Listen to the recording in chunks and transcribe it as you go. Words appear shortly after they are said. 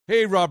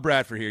Hey, Rob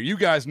Bradford here. You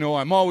guys know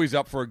I'm always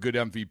up for a good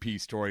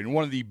MVP story, and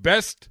one of the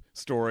best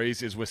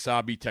stories is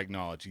Wasabi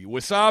Technology.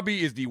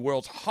 Wasabi is the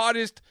world's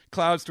hottest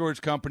cloud storage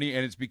company,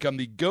 and it's become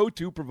the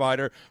go-to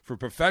provider for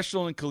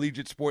professional and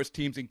collegiate sports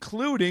teams,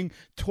 including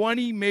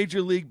 20 Major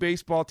League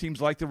Baseball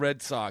teams like the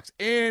Red Sox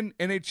and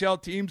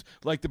NHL teams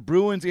like the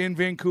Bruins and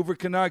Vancouver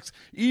Canucks.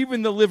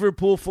 Even the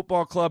Liverpool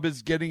Football Club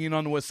is getting in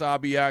on the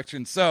Wasabi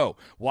action. So,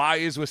 why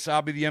is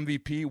Wasabi the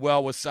MVP?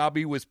 Well,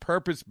 Wasabi was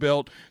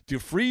purpose-built to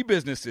free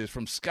businesses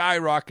from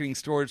skyrocketing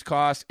storage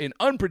costs and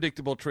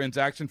unpredictable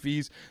transaction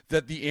fees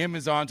that the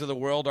Amazons of the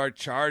world are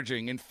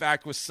charging. In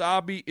fact,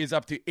 Wasabi is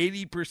up to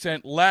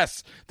 80%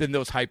 less than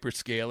those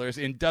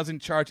hyperscalers and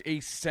doesn't charge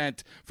a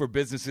cent for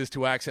businesses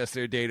to access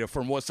their data.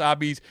 From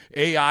Wasabi's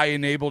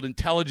AI-enabled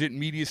intelligent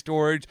media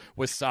storage,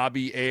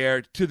 Wasabi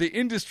Air, to the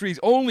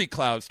industry's only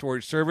cloud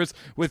storage service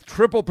with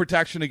triple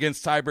protection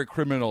against cyber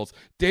criminals,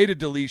 data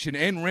deletion,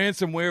 and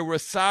ransomware,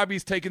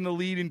 Wasabi's taken the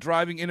lead in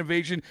driving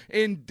innovation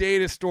in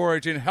data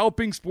storage and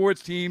helping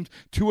sports teams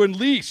to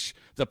unleash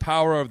the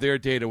power of their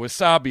data.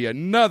 Wasabi,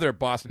 another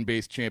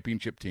Boston-based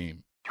championship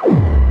team.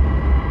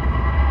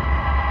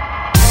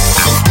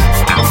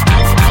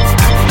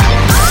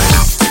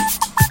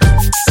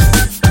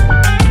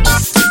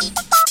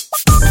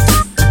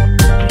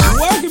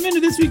 Welcome into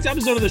this week's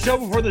episode of the Show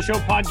Before the Show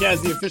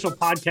podcast, the official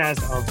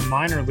podcast of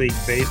minor league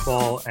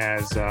baseball,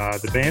 as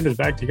the band is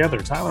back together.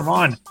 Tyler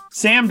Vaughn,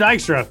 Sam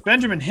Dykstra,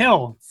 Benjamin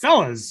Hill.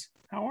 Fellas,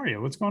 how are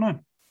you? What's going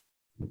on?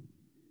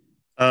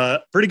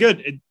 Pretty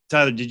good.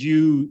 Tyler, did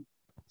you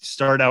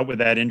start out with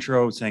that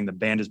intro saying the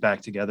band is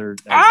back together?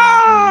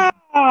 I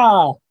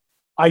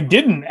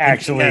didn't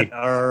actually.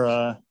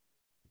 Our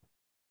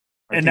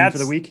and team that's for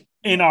the week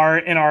in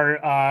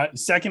our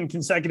second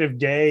consecutive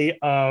day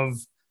of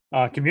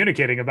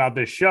communicating about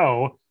this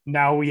show.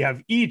 Now we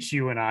have each,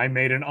 you and I,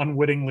 made an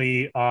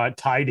unwittingly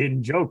tied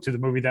in joke to the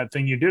movie That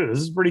Thing You Do. This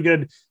is pretty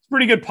good. It's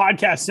pretty good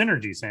podcast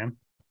synergy, Sam.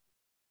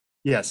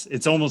 Yes,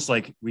 it's almost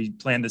like we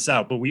planned this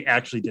out, but we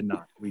actually did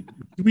not.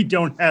 We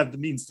don't have the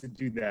means to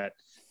do that.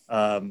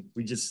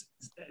 We just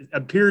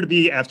appear to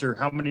be, after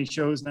how many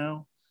shows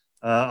now,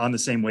 on the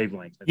same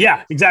wavelength.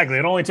 Yeah, exactly.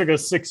 It only took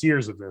us 6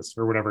 years of this,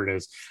 or whatever it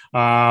is.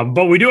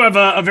 But we do have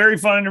a very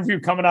fun interview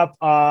coming up.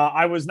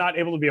 I was not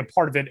able to be a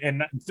part of it.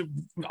 And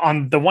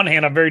on the one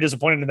hand, I'm very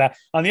disappointed in that.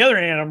 On the other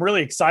hand, I'm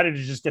really excited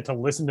to just get to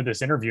listen to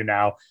this interview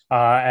now,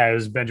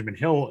 as Benjamin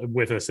Hill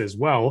with us as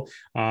well.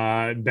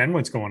 Ben,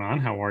 what's going on?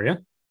 How are you?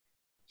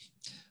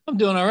 I'm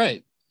doing all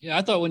right. Yeah,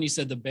 I thought when you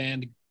said the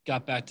band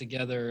got back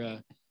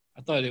together,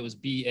 I thought it was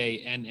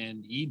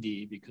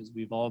BANNED because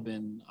we've all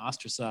been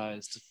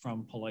ostracized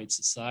from polite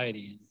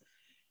society.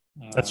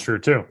 That's true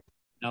too.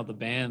 Now the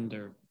band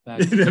are back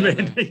together.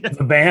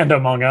 The band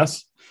among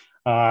us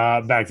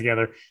back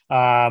together.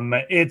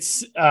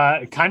 It's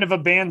kind of a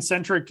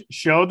band-centric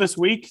show this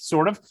week,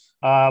 sort of,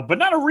 but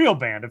not a real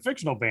band, a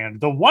fictional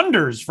band. The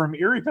Wonders from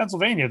Erie,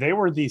 Pennsylvania. They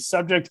were the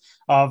subject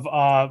of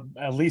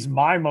at least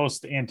my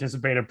most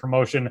anticipated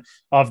promotion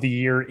of the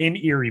year in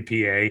Erie,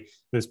 PA,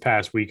 this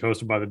past week,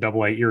 hosted by the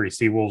AA Erie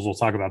Seawolves. We'll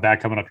talk about that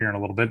coming up here in a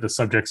little bit. The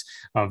subjects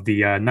of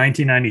the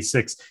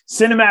 1996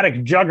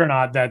 cinematic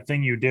juggernaut, That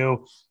Thing You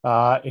Do.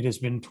 It has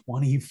been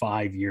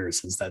 25 years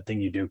since That Thing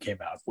You Do came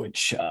out,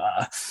 which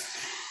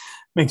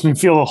makes me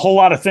feel a whole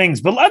lot of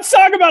things. But let's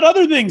talk about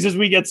other things as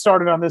we get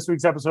started on this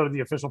week's episode of the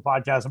official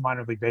podcast of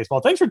Minor League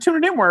Baseball. Thanks for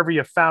tuning in wherever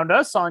you found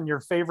us on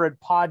your favorite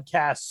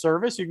podcast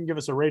service. You can give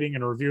us a rating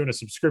and a review and a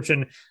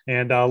subscription,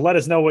 and let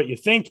us know what you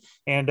think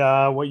and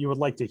what you would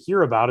like to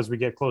hear about as we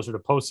get closer to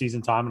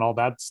postseason time and all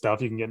that stuff.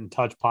 You can get in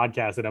touch,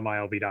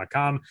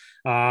 podcast@milb.com.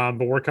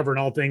 But we're covering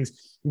all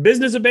things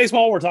business of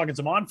baseball. We're talking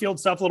some on-field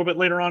stuff a little bit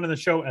later on in the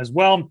show as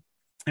well.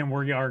 And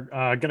we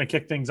are going to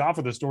kick things off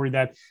with a story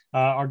that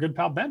our good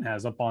pal Ben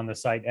has up on the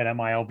site at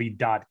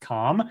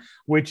milb.com,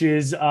 which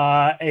is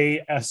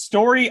a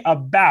story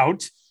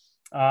about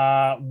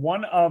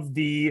one of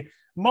the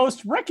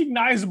most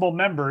recognizable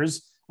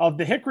members of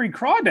the Hickory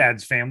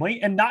Crawdads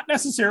family, and not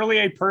necessarily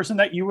a person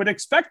that you would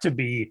expect to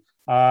be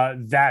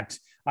that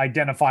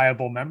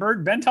identifiable member.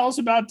 Ben, tell us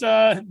about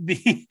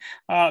the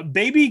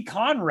baby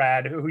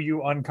Conrad who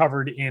you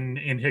uncovered in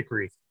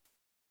Hickory.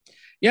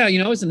 Yeah,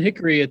 I was in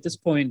Hickory at this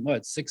point,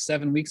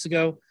 6-7 weeks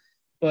ago.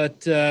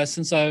 But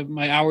since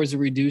my hours are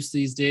reduced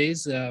these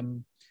days,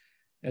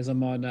 as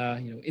I'm on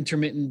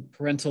intermittent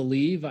parental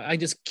leave, I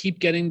just keep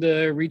getting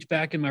to reach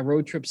back in my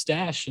road trip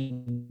stash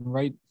and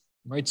write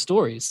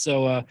stories.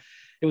 So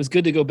it was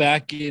good to go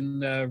back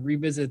and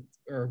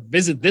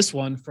visit this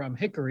one from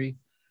Hickory.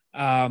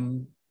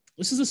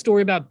 This is a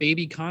story about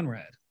baby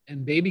Conrad,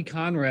 and baby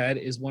Conrad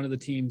is one of the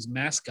team's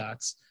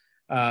mascots.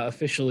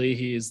 Officially,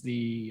 he is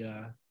the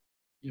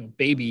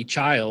baby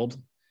child,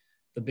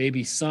 the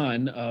baby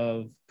son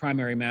of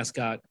primary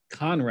mascot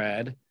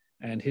Conrad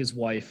and his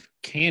wife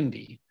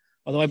Candy.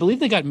 Although I believe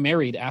they got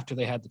married after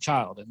they had the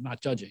child, and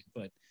not judging,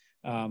 but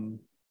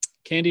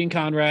Candy and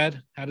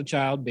Conrad had a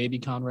child, baby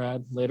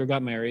Conrad, later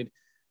got married.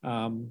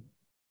 I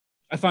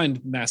find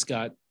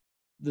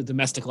the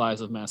domestic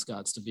lives of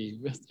mascots to be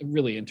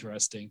really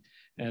interesting.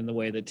 and the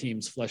way that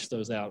teams flesh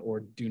those out or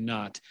do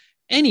not.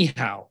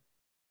 Anyhow,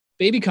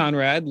 baby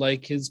Conrad,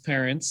 like his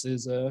parents,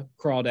 is a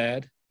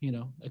crawdad,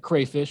 a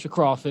crayfish, a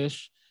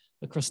crawfish,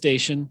 a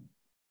crustacean,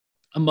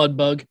 a mud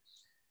bug.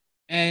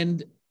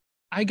 And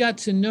I got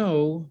to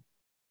know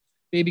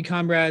baby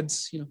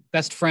Conrad's,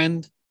 best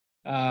friend,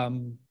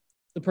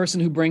 the person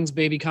who brings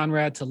baby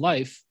Conrad to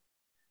life,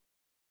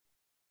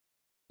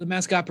 the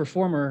mascot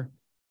performer,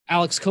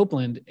 Alex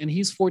Copeland, and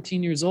he's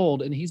 14 years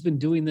old, and he's been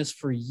doing this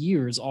for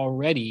years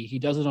already. He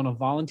does it on a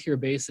volunteer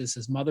basis.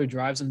 His mother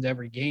drives him to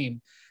every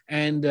game.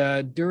 And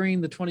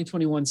during the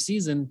 2021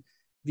 season,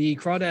 the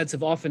Crawdads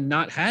have often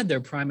not had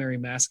their primary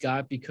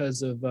mascot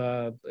because of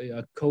a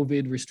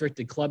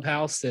COVID-restricted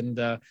clubhouse and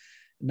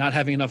not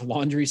having enough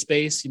laundry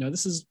space.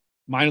 This is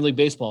minor league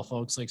baseball,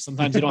 folks. Like,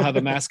 sometimes you don't have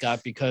a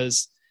mascot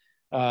because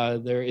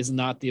there is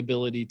not the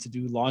ability to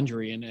do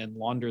laundry and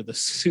launder the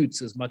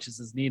suits as much as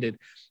is needed.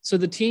 So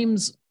the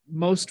team's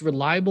most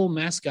reliable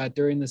mascot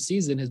during the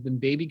season has been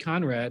baby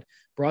Conrad,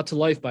 brought to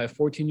life by a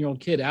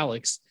 14-year-old kid,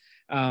 Alex,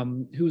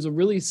 who's a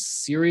really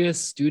serious,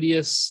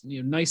 studious,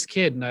 nice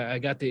kid. And I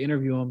got to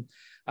interview him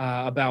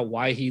about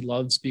why he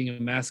loves being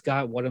a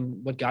mascot,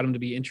 what got him to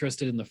be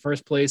interested in the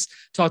first place.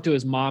 Talked to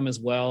his mom as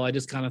well. I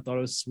just kind of thought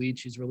it was sweet.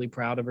 She's really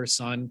proud of her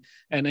son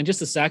and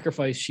just the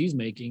sacrifice she's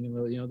making,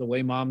 the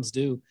way moms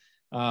do.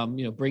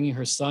 Bringing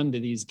her son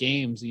to these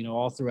games,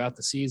 all throughout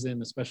the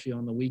season, especially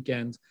on the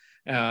weekend,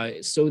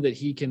 so that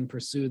he can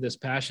pursue this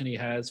passion he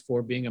has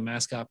for being a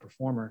mascot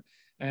performer.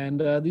 And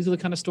these are the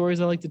kind of stories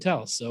I like to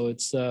tell. So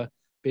it's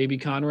baby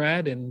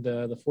Conrad and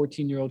the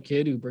 14-year-old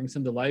kid who brings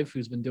him to life,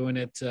 who's been doing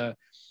it,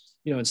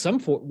 in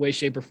some way,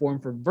 shape, or form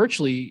for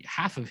virtually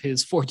half of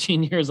his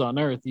 14 years on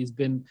Earth. He's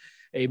been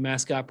a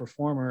mascot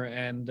performer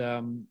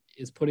and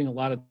is putting a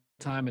lot of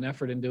time and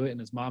effort into it, and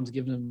his mom's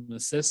giving him an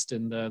assist,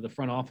 and the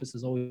front office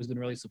has always been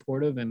really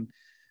supportive, and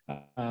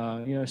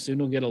soon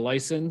he'll get a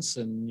license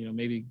and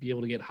maybe be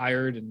able to get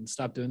hired and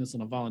stop doing this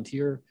on a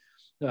volunteer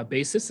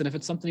basis. And if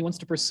it's something he wants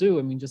to pursue,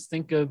 I mean, just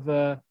think of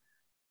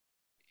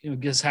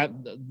just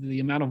the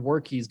amount of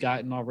work he's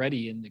gotten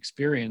already and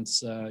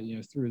experience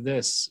through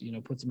this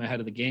puts him ahead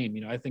of the game.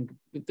 I think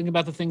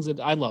about the things that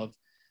I love.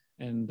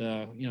 And,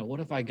 what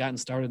if I gotten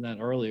started that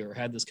earlier or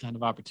had this kind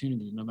of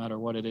opportunity, no matter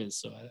what it is?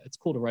 So it's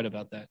cool to write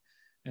about that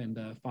and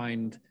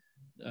find,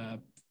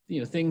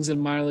 things in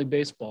minor league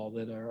baseball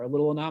that are a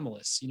little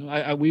anomalous.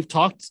 We've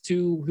talked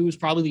to who was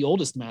probably the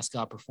oldest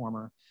mascot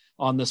performer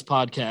on this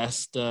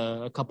podcast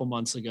a couple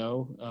months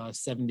ago,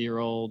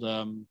 70-year-old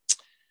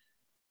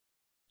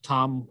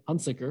Tom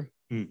Hunsicker.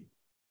 I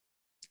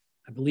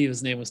believe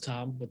his name was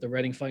Tom with the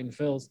Reading Fighting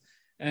Phils.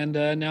 And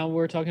now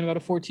we're talking about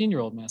a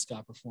 14-year-old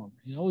mascot performer.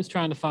 Always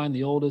trying to find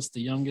the oldest,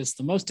 the youngest,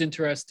 the most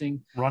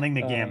interesting. Running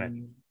the gamut.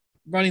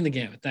 Running the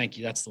gamut. Thank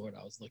you. That's the word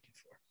I was looking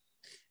for.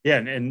 Yeah,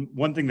 and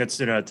one thing that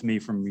stood out to me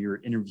from your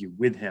interview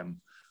with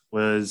him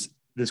was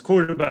this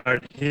quote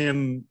about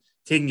him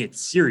taking it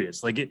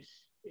serious. Like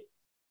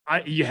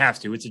you have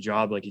to. It's a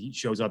job. Like, he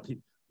shows up.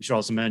 We should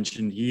also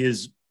mention he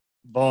is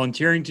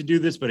volunteering to do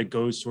this, but it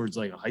goes towards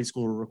like a high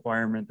school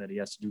requirement that he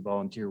has to do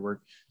volunteer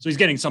work. So he's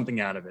getting something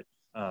out of it.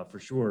 For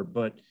sure.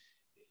 But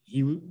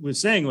he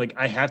was saying, like,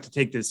 I have to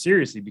take this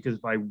seriously because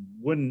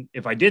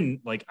if I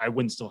didn't, like, I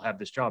wouldn't still have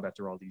this job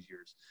after all these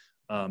years.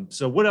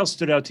 So what else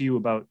stood out to you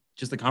about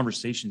just the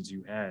conversations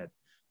you had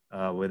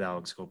with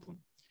Alex Copeland?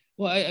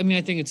 Well,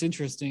 I think it's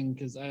interesting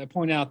because I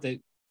point out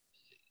that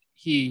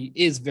he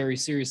is very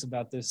serious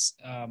about this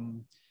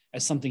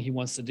as something he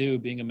wants to do,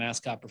 being a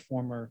mascot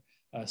performer,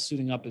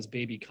 suiting up as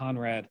baby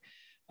Conrad.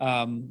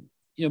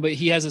 But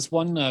he has this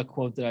one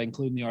quote that I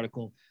include in the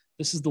article.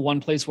 This is the one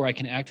place where I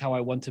can act how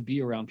I want to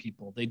be around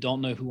people. They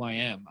don't know who I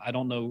am. I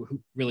don't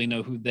really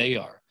know who they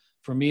are.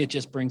 For me, it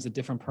just brings a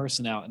different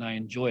person out and I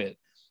enjoy it.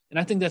 And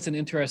I think that's an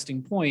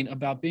interesting point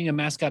about being a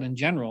mascot in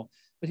general.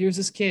 But here's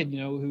this kid,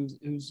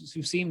 who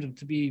seemed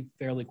to be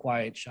fairly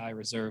quiet, shy,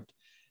 reserved.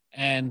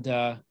 And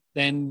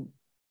then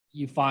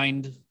you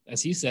find,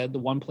 as he said, the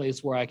one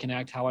place where I can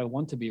act how I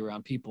want to be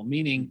around people,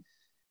 meaning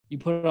you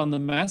put on the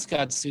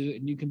mascot suit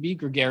and you can be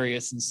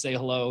gregarious and say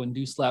hello and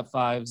do slap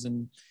fives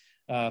and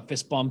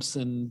fist bumps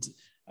and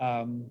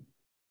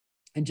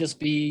just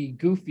be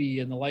goofy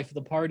in the life of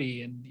the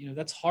party. And,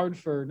 that's hard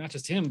for not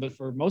just him, but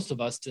for most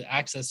of us to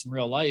access in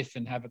real life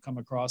and have it come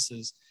across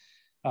as,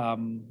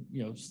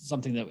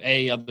 something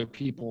that other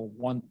people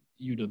want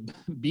you to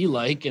be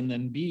like, and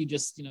then B,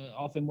 just,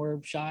 often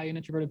we're shy and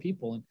introverted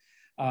people. And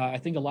I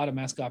think a lot of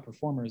mascot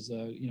performers,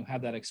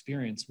 have that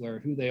experience where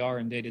who they are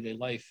in day-to-day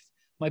life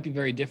might be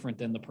very different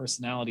than the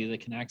personality they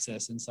can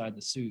access inside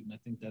the suit. And I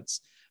think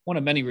that's one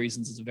of many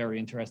reasons it's a very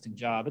interesting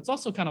job. It's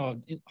also kind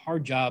of a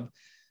hard job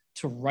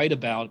to write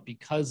about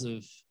because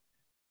of,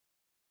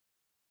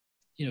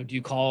 do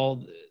you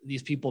call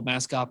these people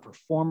mascot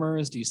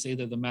performers? Do you say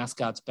they're the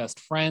mascot's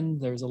best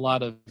friend? There's a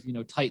lot of,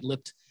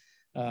 tight-lipped,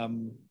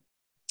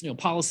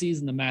 policies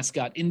in the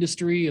mascot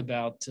industry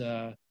about,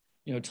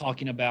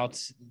 talking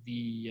about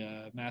the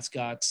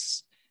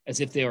mascots as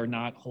if they are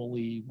not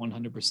wholly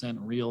 100%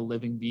 real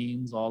living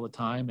beings all the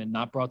time and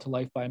not brought to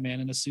life by a man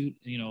in a suit.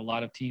 You know, a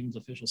lot of teams'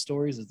 official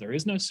stories is there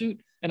is no suit.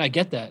 And I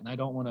get that. And I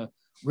don't want to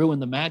ruin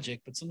the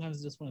magic, but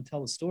sometimes I just want to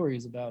tell the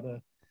stories about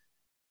the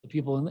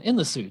people in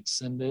the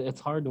suits. And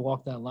it's hard to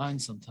walk that line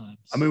sometimes.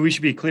 I mean, we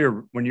should be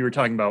clear when you were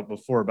talking about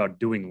before about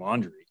doing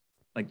laundry,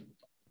 like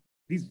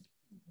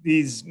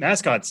these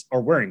mascots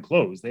are wearing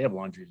clothes. They have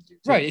laundry to do.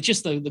 Too. Right. It's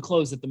just the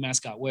clothes that the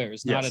mascot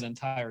wears, not Yes. an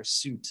entire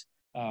suit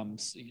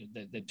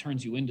that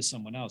turns you into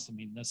someone else. I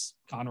mean, this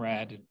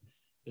Conrad,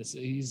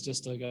 he's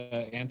just like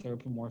a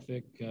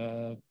anthropomorphic,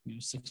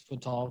 6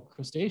 foot tall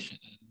crustacean.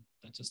 And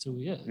that's just who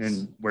he is.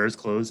 And wears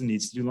clothes and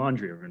needs to do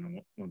laundry every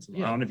once in a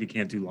while. Yeah. And if he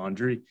can't do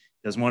laundry, he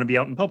doesn't want to be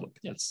out in public.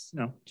 Yeah. That's,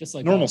 just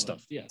like normal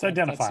stuff. Yeah. It's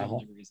identifiable. That's the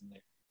only reason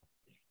there.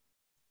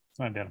 It's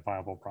an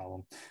identifiable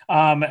problem.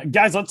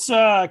 Guys, let's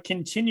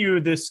continue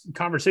this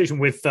conversation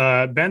with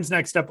Ben's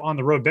next step on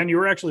the road. Ben, you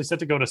were actually set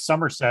to go to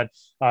Somerset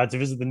to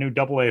visit the new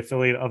AA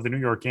affiliate of the New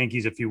York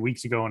Yankees a few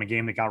weeks ago in a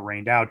game that got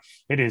rained out.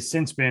 It has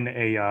since been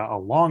a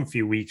long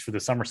few weeks for the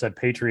Somerset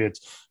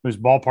Patriots, whose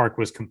ballpark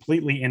was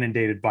completely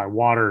inundated by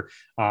water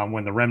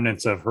when the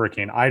remnants of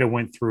Hurricane Ida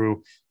went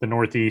through the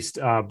Northeast.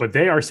 But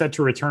they are set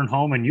to return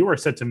home, and you are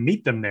set to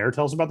meet them there.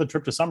 Tell us about the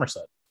trip to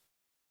Somerset.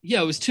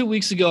 Yeah, it was 2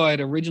 weeks ago. I had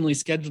originally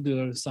scheduled to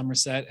go to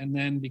Somerset, and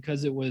then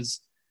because it was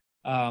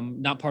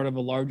not part of a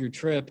larger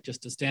trip,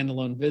 just a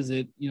standalone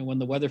visit, when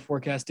the weather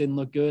forecast didn't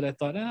look good, I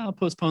thought, I'll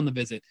postpone the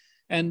visit.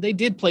 And they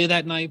did play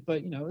that night,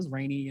 but it was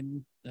rainy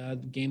and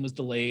the game was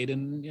delayed,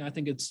 and I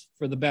think it's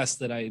for the best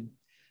that I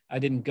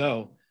didn't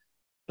go.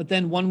 But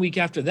then 1 week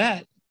after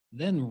that,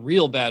 then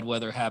real bad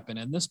weather happened,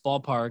 and this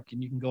ballpark,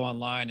 and you can go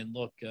online and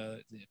look,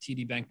 the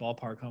TD Bank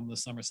Ballpark, home of the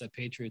Somerset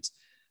Patriots,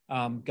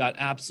 got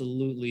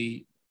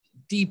absolutely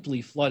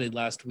deeply flooded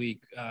last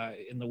week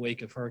in the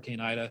wake of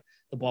Hurricane Ida.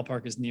 The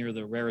ballpark is near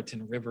the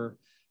Raritan River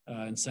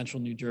in central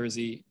New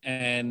Jersey.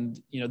 And,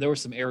 there were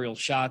some aerial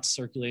shots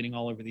circulating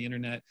all over the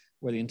internet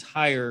where the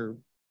entire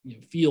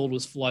field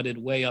was flooded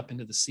way up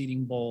into the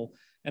seating bowl.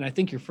 And I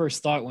think your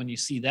first thought when you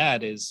see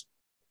that is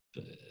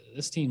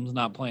this team's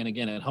not playing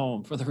again at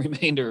home for the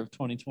remainder of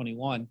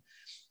 2021.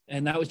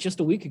 And that was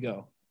just a week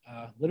ago,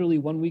 literally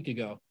 1 week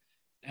ago.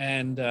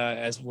 And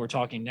as we're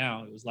talking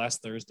now, it was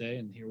last Thursday,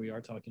 and here we are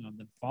talking on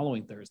the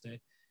following Thursday.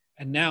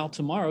 And now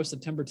tomorrow,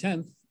 September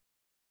 10th,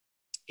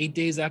 8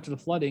 days after the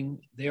flooding,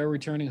 they are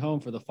returning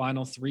home for the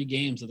final 3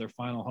 games of their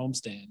final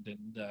homestand.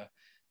 And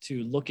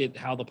to look at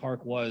how the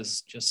park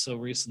was just so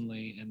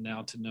recently, and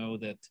now to know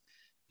that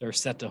they're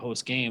set to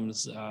host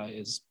games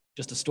is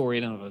just a story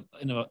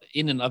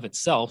in and of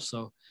itself.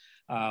 So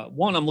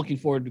one, I'm looking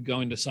forward to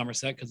going to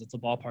Somerset because it's a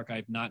ballpark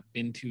I've not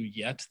been to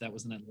yet. That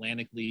was an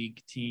Atlantic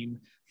League team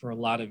for a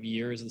lot of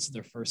years. This is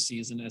their first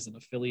season as an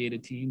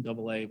affiliated team,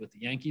 AA with the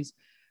Yankees.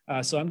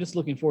 So I'm just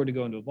looking forward to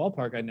going to a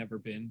ballpark I've never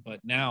been. But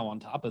now on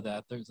top of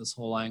that, there's this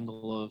whole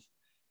angle of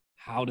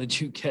how did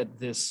you get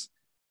this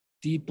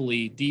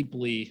deeply,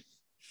 deeply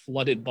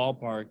flooded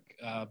ballpark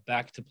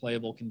back to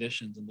playable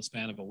conditions in the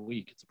span of a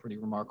week? It's a pretty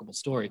remarkable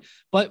story,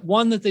 but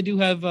one that they do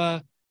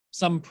have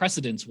some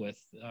precedence with.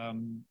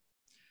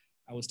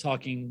 I was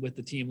talking with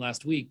the team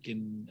last week,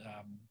 and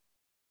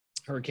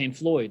Hurricane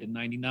Floyd in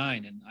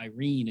 99 and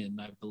Irene in,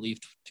 I believe,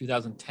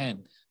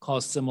 2010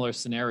 caused similar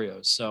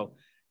scenarios. So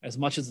as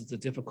much as it's a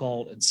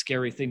difficult and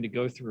scary thing to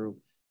go through,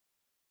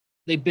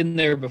 they've been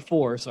there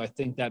before. So I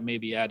think that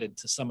maybe added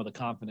to some of the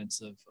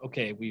confidence of,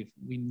 okay, we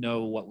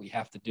know what we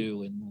have to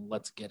do and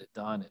let's get it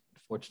done. And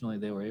fortunately,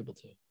 they were able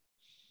to.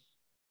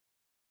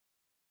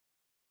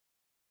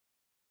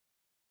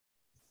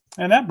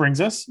 And that brings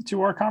us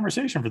to our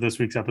conversation for this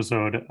week's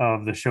episode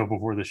of the Show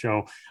Before the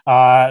Show.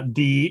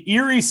 The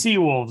Erie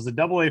Seawolves, the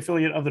AA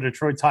affiliate of the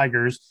Detroit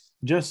Tigers,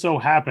 just so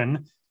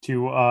happen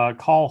to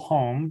call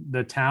home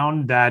the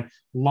town that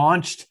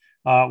launched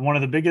one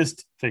of the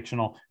biggest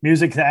fictional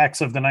music acts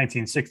of the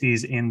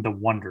 1960s in The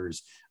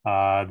Wonders,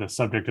 the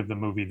subject of the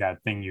movie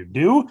That Thing You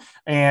Do.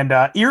 And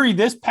Erie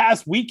this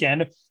past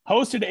weekend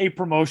hosted a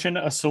promotion,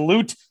 a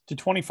salute to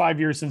 25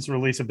 years since the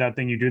release of That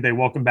Thing You Do. They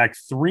welcomed back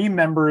 3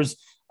 members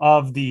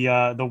of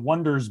the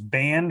Wonders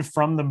band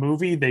from the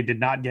movie. They did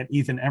not get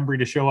Ethan Embry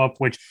to show up,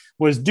 which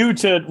was due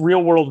to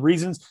real world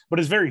reasons, but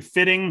is very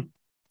fitting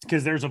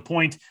because there's a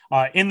point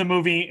in the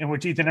movie in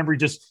which Ethan Embry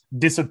just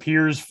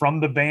disappears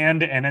from the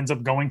band and ends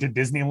up going to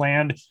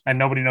Disneyland and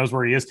nobody knows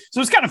where he is. So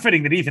it's kind of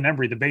fitting that Ethan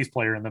Embry, the bass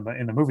player in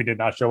the movie, did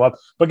not show up.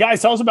 But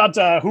guys, tell us about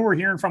who we're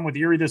hearing from with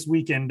Erie this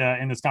week and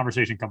in this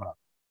conversation coming up.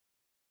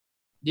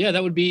 Yeah,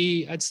 that would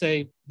be, I'd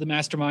say, the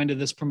mastermind of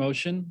this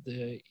promotion,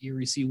 the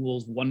Erie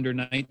Seawolves Wonder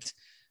Night,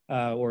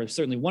 or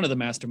certainly one of the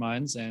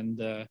masterminds, and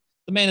the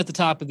man at the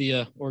top of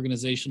the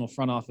organizational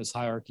front office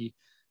hierarchy,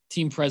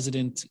 team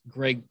president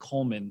Greg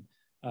Coleman,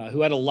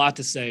 who had a lot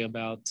to say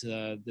about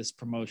this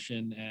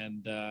promotion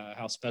and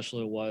how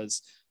special it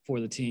was for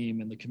the team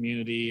and the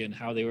community and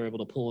how they were able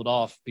to pull it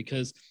off.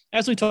 Because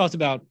as we talked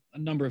about a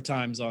number of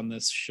times on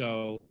this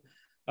show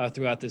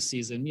throughout this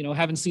season,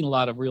 haven't seen a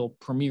lot of real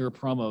premiere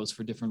promos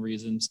for different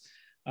reasons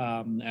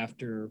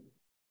after,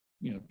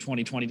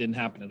 2020 didn't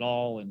happen at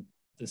all. And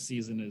this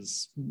season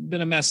has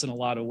been a mess in a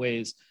lot of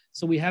ways.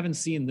 So we haven't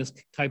seen this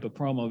type of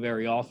promo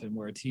very often,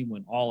 where a team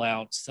went all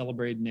out,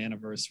 celebrated an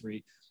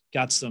anniversary,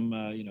 got some,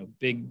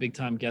 big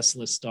time guest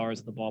list stars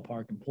at the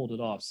ballpark and pulled it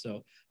off.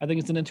 So I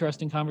think it's an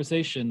interesting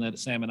conversation that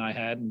Sam and I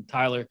had. And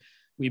Tyler,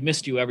 we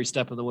missed you every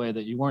step of the way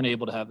that you weren't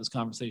able to have this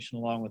conversation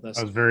along with us.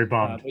 I was very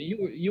bummed. But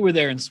you were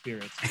there in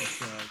spirit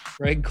with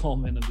Greg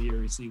Coleman of the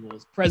Erie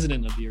Seawolves,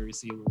 president of the Erie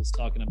Seawolves,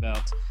 talking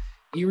about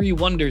Erie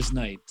Wonders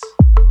Night.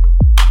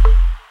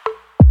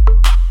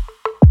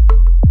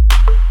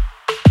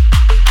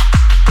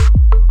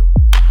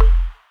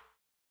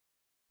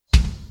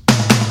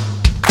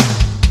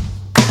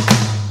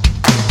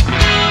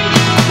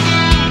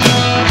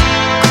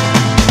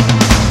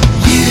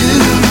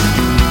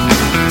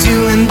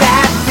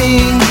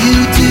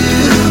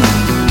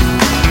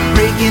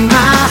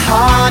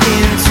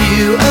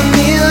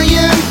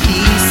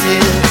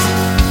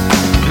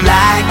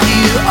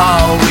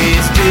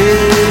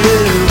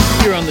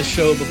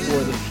 Before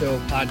the show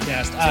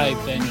podcast.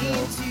 I'm Ben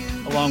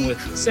Hill, along with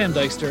Sam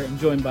Dykstra. I'm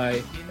joined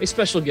by a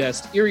special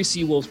guest, Erie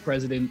Seawolves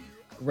president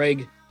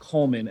Greg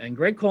Coleman. And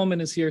Greg Coleman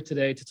is here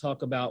today to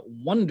talk about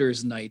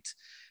Wonders Night,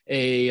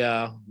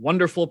 a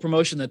wonderful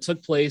promotion that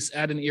took place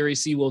at an Erie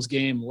Seawolves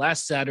game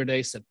last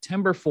Saturday,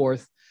 September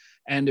 4th.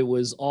 And it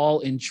was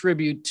all in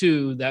tribute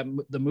to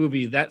the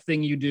movie, That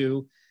Thing You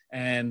Do,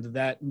 and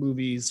that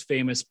movie's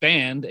famous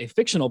band, a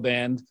fictional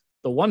band,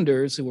 The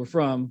Wonders, who were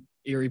from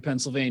Erie,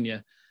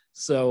 Pennsylvania.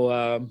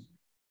 So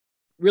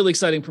really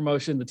exciting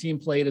promotion. The team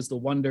played as the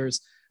Wonders.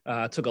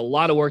 Took a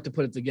lot of work to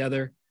put it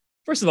together.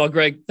 First of all,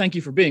 Greg, thank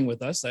you for being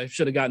with us. I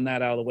should have gotten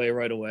that out of the way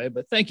right away,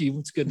 but thank you.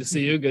 It's good to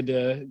see you. Good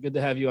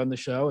to have you on the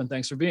show, and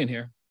thanks for being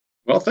here.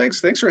 Well, thanks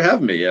for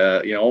having me.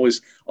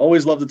 Always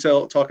love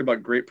to talk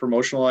about great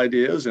promotional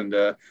ideas, and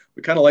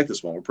we kind of like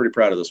this one. We're pretty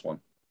proud of this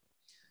one.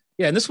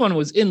 Yeah, and this one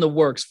was in the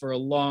works for a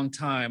long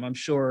time. I'm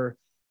sure,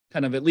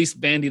 kind of at least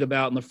bandied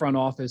about in the front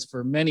office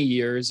for many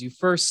years. You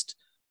first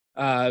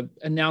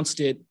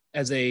announced it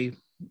as a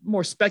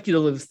more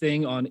speculative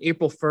thing on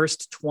April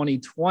 1st,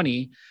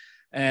 2020.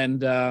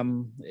 And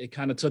it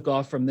kind of took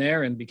off from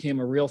there and became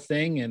a real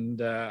thing.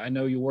 And I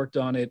know you worked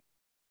on it,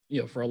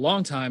 for a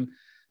long time.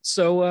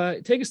 So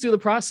take us through the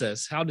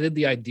process. How did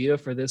the idea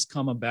for this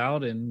come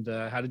about, and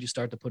how did you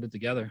start to put it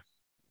together?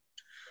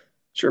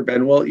 Sure,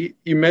 Ben. Well,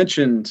 you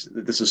mentioned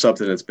that this is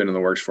something that's been in the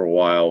works for a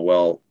while.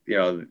 Well,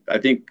 I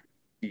think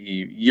the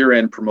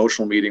year-end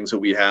promotional meetings that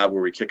we have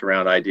where we kick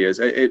around ideas,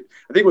 I think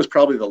it was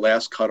probably the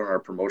last cut on our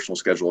promotional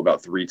schedule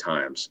about 3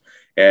 times.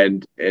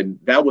 And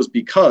that was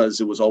because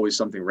it was always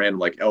something random,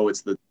 like, oh,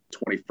 it's the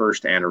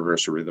 21st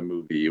anniversary of the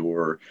movie,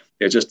 or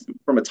it just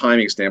from a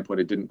timing standpoint,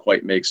 it didn't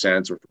quite make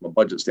sense, or from a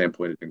budget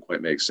standpoint, it didn't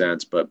quite make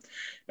sense. But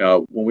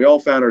when we all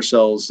found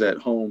ourselves at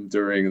home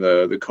during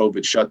the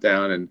COVID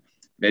shutdown, and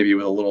maybe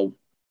with a little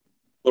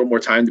more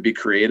time to be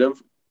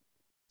creative,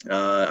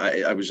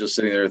 I was just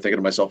sitting there thinking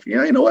to myself,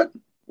 you know what?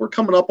 We're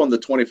coming up on the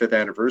 25th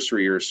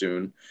anniversary here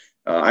soon.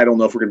 I don't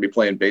know if we're going to be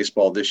playing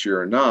baseball this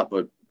year or not,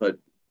 but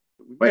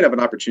we might have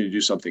an opportunity to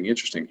do something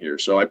interesting here.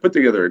 So I put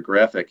together a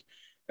graphic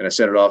and I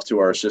sent it off to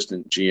our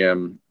assistant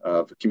GM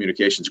of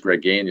communications,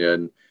 Greg Gagne,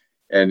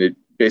 and it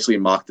basically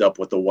mocked up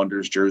what the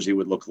Wonders jersey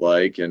would look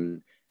like.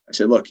 And I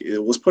said, look,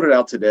 let's put it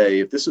out today.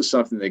 If this is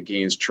something that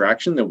gains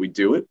traction, then we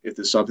do it. If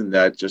it's something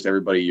that just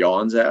everybody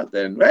yawns at,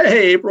 then,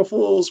 hey, April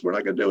Fools, we're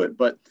not going to do it.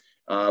 But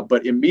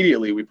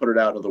immediately we put it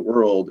out of the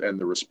world, and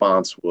the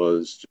response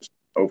was just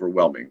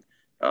overwhelming.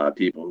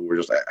 People who were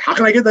just like, how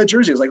can I get that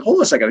jersey? I was like, hold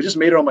on a second. I just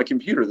made it on my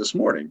computer this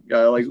morning.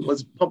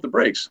 Let's pump the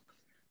brakes.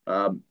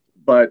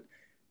 But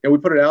we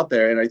put it out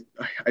there, and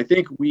I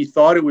think we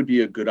thought it would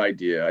be a good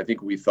idea. I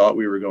think we thought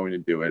we were going to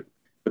do it.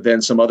 But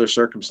then some other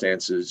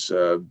circumstances,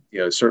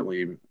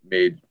 certainly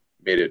made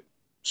it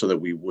so that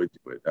we would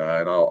do it.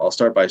 And I'll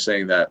start by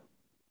saying that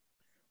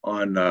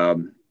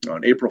on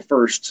April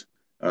 1st,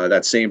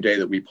 that same day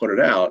that we put it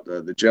out,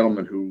 the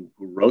gentleman who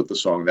wrote the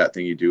song "That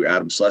Thing You Do,"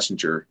 Adam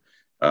Schlesinger,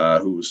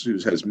 who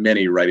has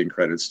many writing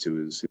credits to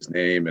his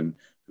name, and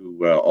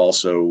who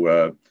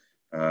also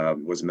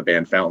was in the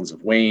band Fountains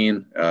of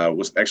Wayne,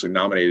 was actually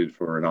nominated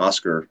for an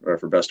Oscar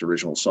for Best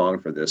Original Song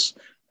for this.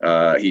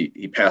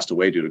 He passed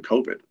away due to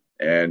COVID.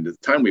 And at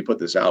the time we put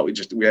this out,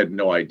 we had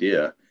no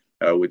idea,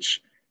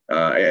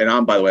 and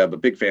I'm, by the way, I'm a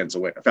big Fountains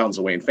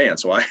of Wayne fan,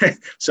 so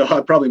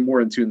I'm probably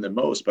more in tune than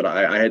most, but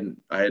I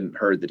hadn't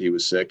heard that he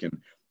was sick, and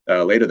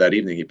later that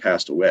evening he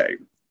passed away.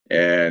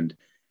 And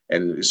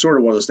it's sort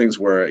of one of those things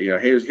where,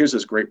 here's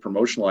this great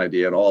promotional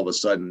idea, and all of a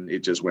sudden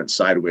it just went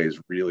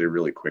sideways really,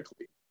 really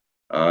quickly.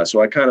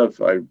 So I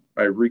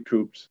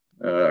regrouped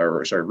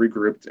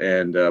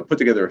and put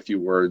together a few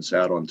words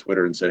out on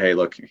Twitter and said, hey,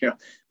 look,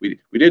 we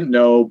didn't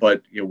know,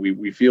 but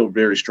we feel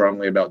very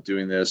strongly about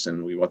doing this,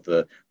 and we want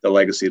the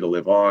legacy to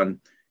live on,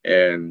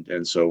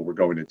 and so we're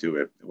going to do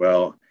it.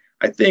 Well,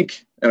 I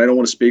think, and I don't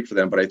want to speak for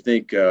them, but I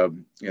think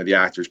the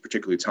actors,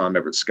 particularly Tom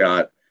Everett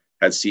Scott,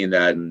 had seen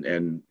that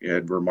and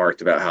had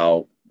remarked about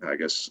how, I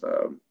guess,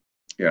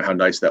 how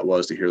nice that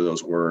was to hear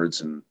those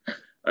words,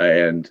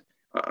 and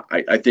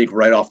I think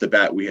right off the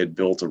bat we had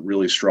built a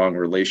really strong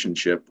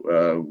relationship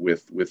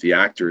with the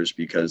actors,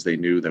 because they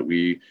knew that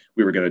we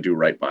were going to do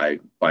right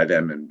by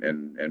them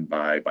and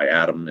by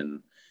Adam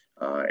and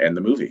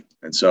the movie.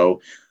 And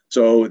so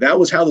that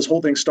was how this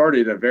whole thing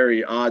started, a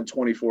very odd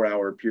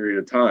 24-hour period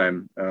of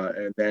time.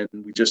 And then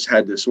we just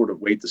had to sort of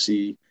wait to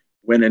see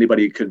when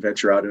anybody could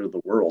venture out into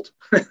the world.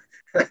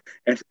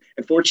 And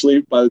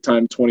fortunately, by the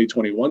time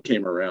 2021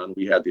 came around,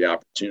 we had the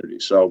opportunity.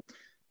 So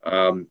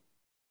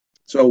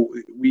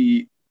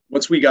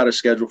once we got a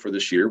schedule for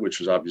this year, which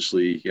was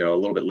obviously, a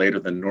little bit later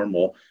than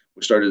normal,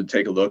 we started to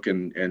take a look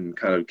and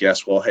kind of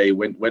guess, well, hey,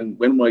 when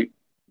might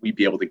we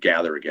be able to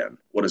gather again?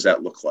 What does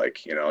that look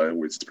like?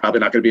 It's probably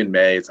not going to be in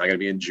May. It's not going to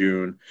be in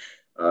June.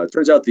 It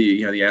turns out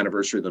the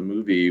anniversary of the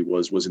movie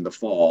was in the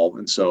fall,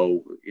 and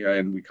so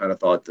and we kind of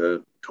thought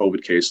the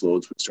COVID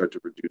caseloads would start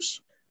to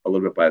reduce a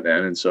little bit by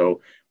then, and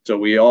so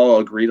we all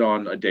agreed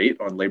on a date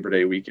on Labor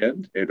Day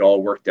weekend. It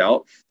all worked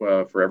out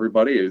for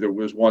everybody. There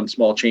was one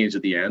small change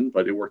at the end,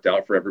 but it worked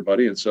out for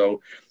everybody, and so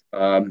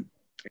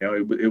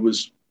it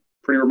was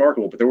pretty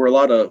remarkable. But there were a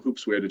lot of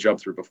hoops we had to jump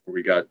through before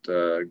we got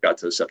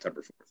to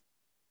September 4th.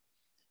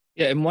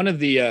 Yeah, and one of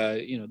the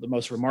the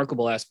most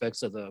remarkable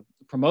aspects of the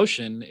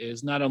promotion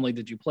is not only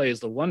did you play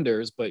as the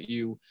Wonders, but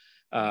you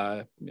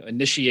got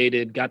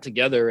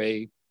together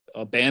a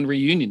band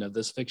reunion of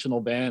this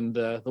fictional band,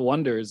 the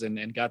Wonders,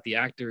 and got the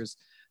actors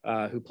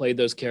who played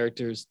those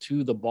characters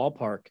to the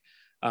ballpark.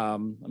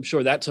 I'm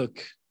sure that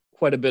took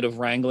quite a bit of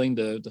wrangling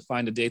to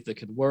find a date that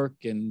could work,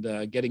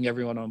 and getting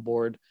everyone on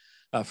board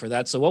for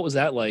that. So what was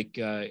that like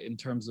in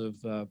terms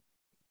of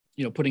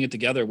putting it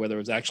together, whether it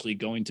was actually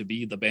going to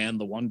be the band,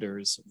 the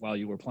Wonders, while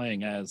you were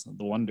playing as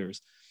the Wonders?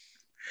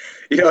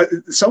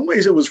 In some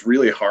ways it was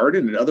really hard,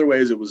 and in other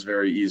ways it was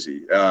very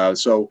easy.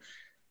 So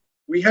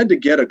we had to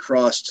get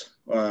across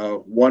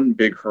one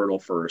big hurdle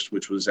first,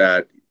 which was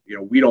that,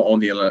 we don't own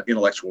the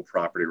intellectual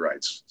property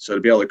rights. So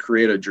to be able to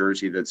create a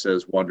jersey that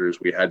says Wonders,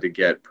 we had to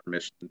get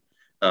permission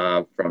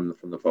from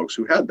the folks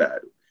who had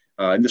that.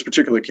 In this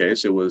particular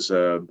case, it was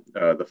the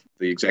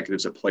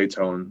executives at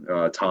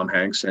Playtone, Tom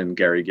Hanks and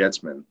Gary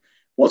Getzman.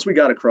 Once we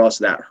got across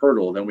that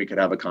hurdle, then we could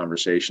have a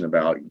conversation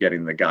about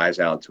getting the guys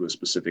out to a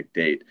specific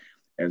date.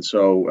 And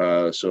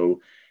so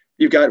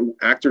you've got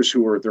actors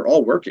they're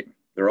all working.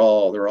 They're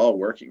all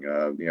working.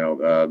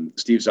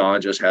 Steve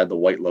Zahn just had The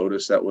White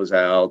Lotus that was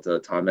out.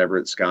 Tom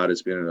Everett Scott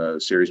has been in a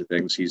series of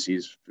things.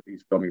 He's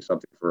filming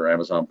something for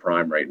Amazon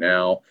Prime right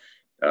now.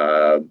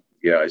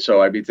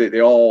 So I mean,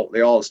 they all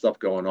have stuff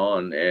going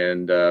on,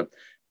 and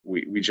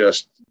we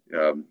just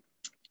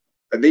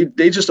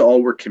they just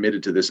all were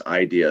committed to this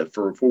idea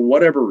for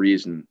whatever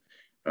reason.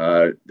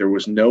 There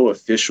was no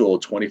official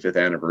 25th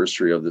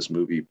anniversary of this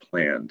movie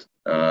planned,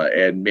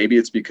 and maybe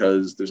it's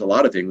because there's a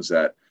lot of things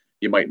that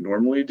you might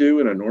normally do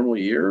in a normal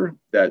year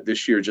that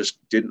this year just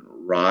didn't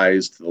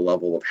rise to the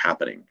level of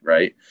happening,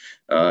 right?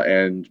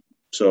 And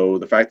so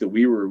the fact that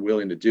we were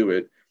willing to do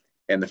it,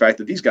 and the fact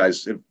that these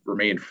guys have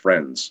remained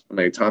friends. I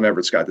mean, Tom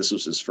Everett Scott, this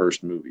was his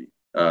first movie.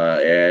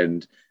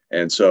 And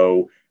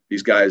so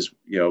these guys,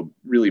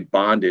 really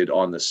bonded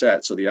on the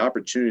set. So the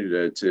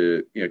opportunity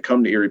to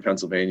come to Erie,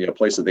 Pennsylvania, a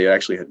place that they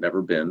actually had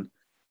never been,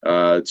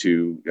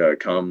 to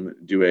come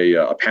do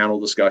a panel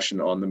discussion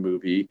on the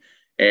movie,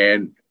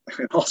 and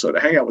also to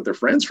hang out with their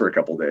friends for a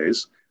couple of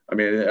days. I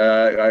mean,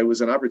 it was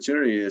an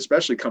opportunity,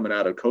 especially coming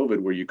out of COVID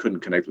where you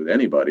couldn't connect with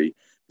anybody. It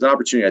was an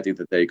opportunity I think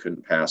that they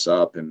couldn't pass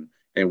up. And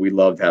we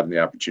loved having the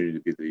opportunity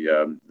to be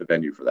the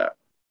venue for that.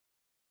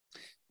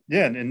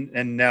 Yeah,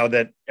 and now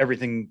that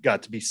everything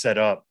got to be set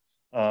up,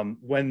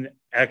 when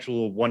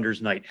actual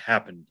Wonders Night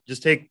happened,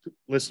 just take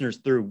listeners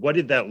through, what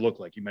did that look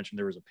like? You mentioned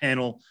there was a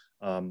panel.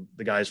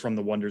 The guys from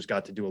the Wonders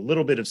got to do a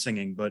little bit of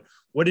singing, but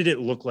what did it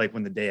look like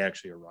when the day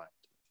actually arrived?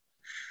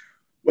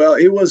 Well,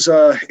 it was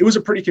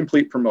a pretty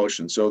complete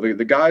promotion. So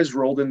the guys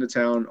rolled into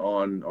town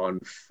on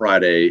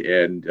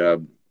Friday,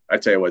 and I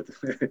tell you what,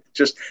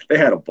 they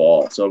had a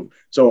ball. So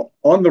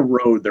on the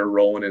road, they're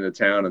rolling into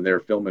town and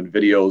they're filming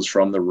videos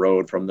from the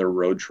road, from their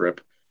road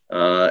trip.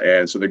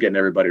 And so they're getting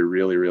everybody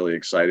really, really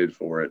excited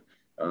for it.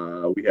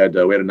 We had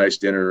a nice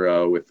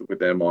dinner with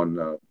them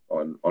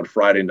on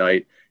Friday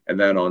night. And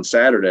then on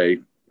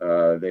Saturday,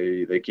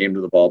 they came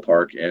to the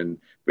ballpark, and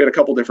we had a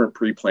couple different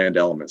pre-planned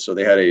elements. So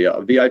they had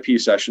a VIP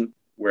session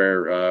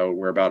where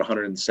about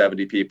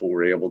 170 people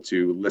were able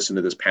to listen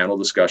to this panel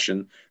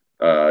discussion.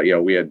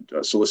 We had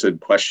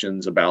solicited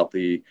questions about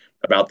the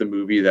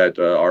movie that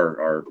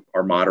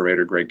our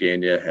moderator Greg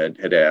Gagne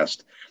had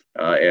asked,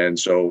 and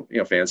so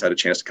fans had a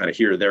chance to kind of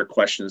hear their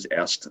questions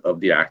asked of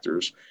the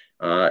actors,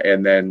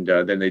 and then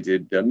they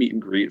did meet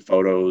and greet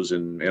photos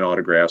and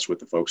autographs with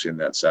the folks in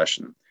that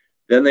session.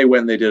 Then they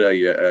went and they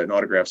did an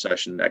autograph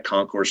session at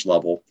concourse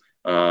level,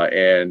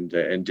 and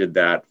did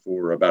that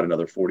for about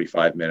another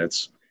 45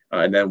 minutes,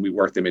 and then we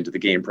worked them into the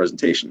game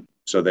presentation.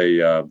 So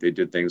they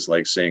did things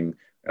like sing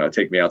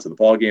 "Take Me Out to the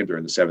Ball Game"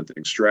 during the 7th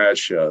inning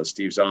stretch.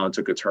 Steve Zahn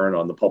took a turn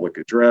on the public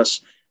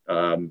address.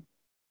 Things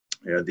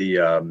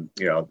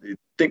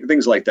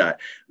like that.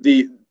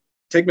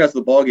 Take Me Out to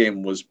the Ball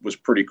Game was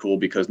pretty cool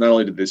because not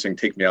only did they sing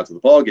Take Me Out to the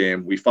Ball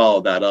Game, we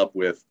followed that up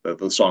with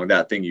the song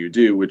That Thing You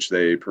Do, which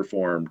they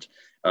performed.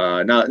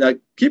 Now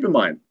keep in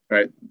mind,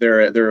 right?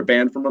 They're a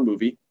band from a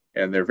movie,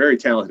 and they're very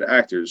talented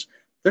actors.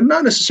 They're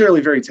not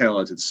necessarily very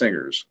talented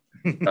singers,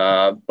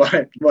 but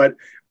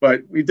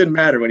it didn't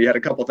matter when you had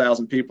a couple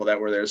thousand people that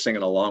were there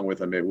singing along with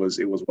them. It was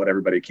what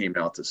everybody came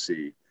out to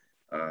see.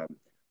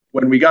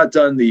 When we got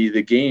done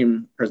the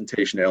game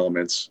presentation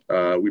elements,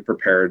 we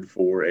prepared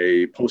for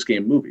a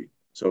post-game movie.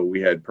 So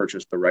we had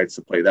purchased the rights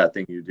to play That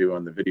Thing You Do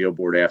on the video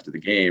board after the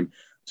game.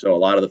 So a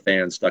lot of the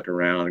fans stuck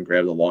around and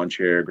grabbed the lawn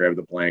chair, grabbed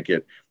the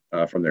blanket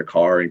from their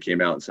car, and came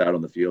out and sat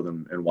on the field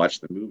and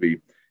watched the movie.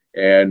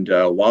 And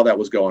while that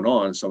was going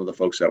on, some of the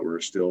folks that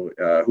were still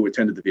who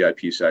attended the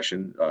VIP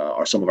session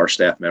are some of our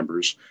staff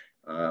members.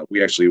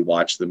 We actually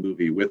watched the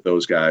movie with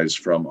those guys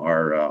from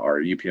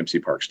our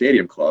UPMC Park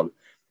Stadium Club.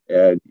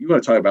 And you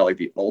want to talk about like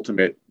the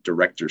ultimate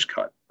director's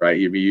cut, right?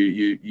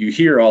 You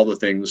hear all the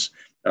things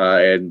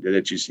and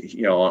that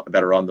you know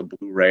that are on the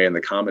Blu-ray and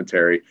the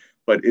commentary,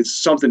 but it's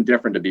something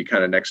different to be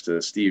kind of next to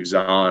Steve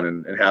Zahn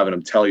and having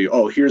him tell you,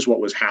 oh, here's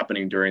what was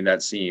happening during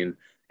that scene.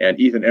 And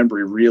Ethan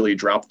Embry really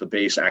dropped the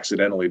bass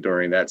accidentally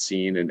during that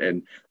scene,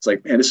 and it's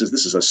like, man, this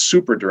is a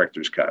super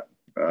director's cut.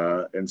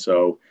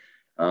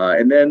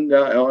 And then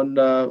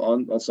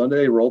on Sunday,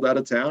 they rolled out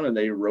of town and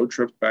they road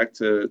tripped back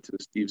to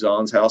Steve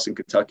Zahn's house in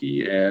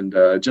Kentucky, and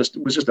it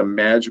was just a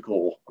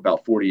magical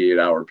about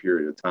 48-hour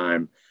period of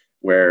time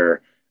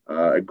where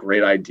a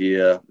great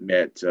idea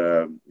met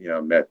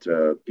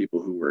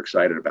people who were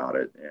excited about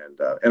it.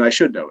 And I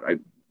should note, I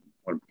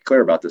want to be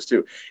clear about this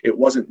too. It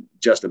wasn't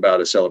just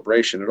about a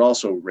celebration. It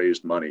also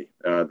raised money.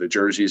 The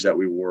jerseys that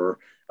we wore,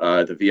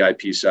 the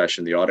VIP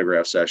session, the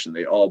autograph session,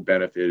 they all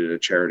benefited a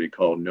charity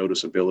called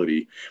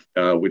Noticeability,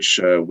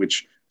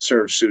 which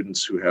serves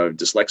students who have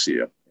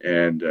dyslexia.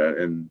 And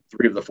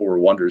 3 of the 4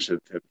 wonders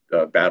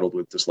have battled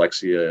with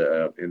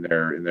dyslexia in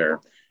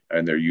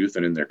their youth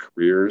and in their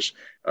careers.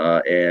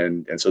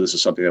 And so this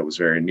is something that was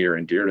very near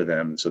and dear to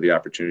them. And so the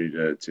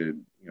opportunity to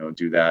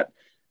do that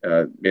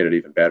made it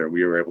even better.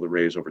 We were able to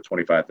raise over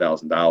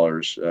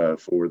 $25,000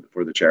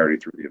 for the charity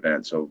through the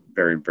event. So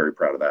very, very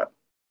proud of that.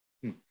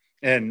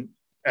 And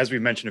as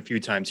we've mentioned a few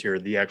times here,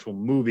 the actual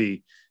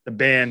movie, the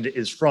band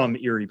is from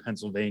Erie,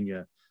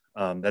 Pennsylvania.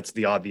 That's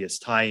the obvious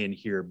tie-in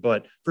here.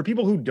 But for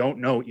people who don't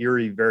know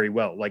Erie very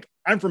well, like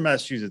I'm from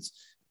Massachusetts,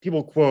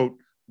 people quote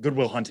Good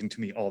Will Hunting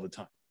to me all the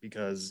time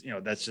because,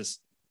 that's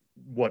just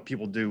what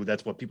people do.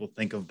 That's what people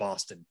think of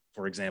Boston,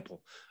 for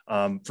example.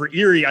 For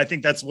Erie, I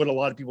think that's what a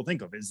lot of people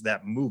think of is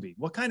that movie.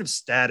 What kind of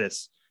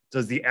status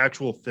does the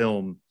actual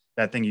film,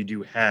 That Thing You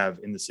Do, have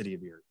in the city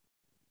of Erie?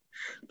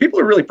 People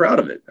are really proud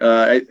of it.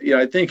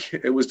 I think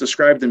it was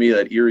described to me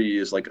that Erie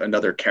is like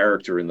another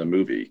character in the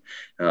movie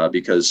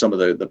because some of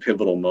the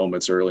pivotal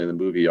moments early in the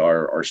movie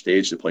are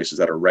staged at places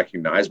that are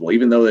recognizable.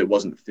 Even though it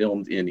wasn't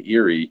filmed in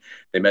Erie,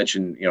 they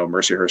mentioned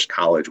Mercyhurst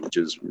College, which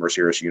is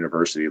Mercyhurst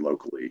University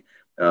locally,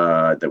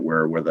 where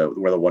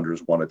the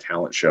Wonders won a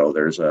talent show.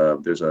 There's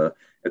a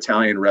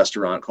Italian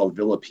restaurant called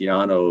Villa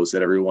Pianos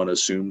that everyone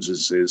assumes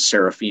is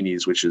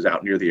Serafini's, which is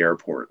out near the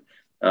airport.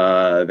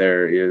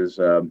 There is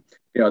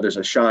there's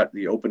a shot,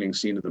 the opening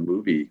scene of the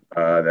movie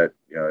that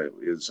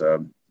is,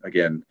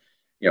 again,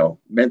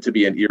 meant to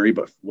be in Erie,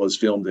 but was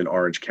filmed in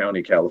Orange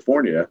County,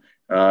 California,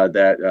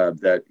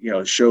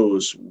 that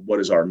shows what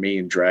is our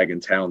main drag in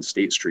town,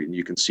 State Street. And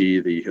you can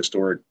see the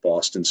historic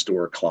Boston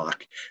store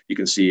clock. You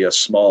can see a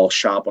small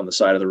shop on the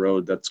side of the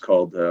road that's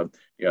called the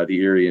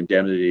Erie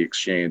Indemnity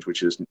Exchange,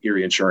 which is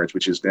Erie Insurance,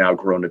 which is now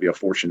grown to be a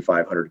Fortune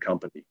 500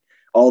 company.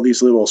 All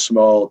these little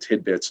small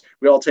tidbits,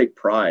 we all take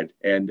pride.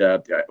 And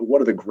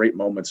one of the great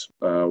moments,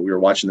 we were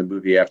watching the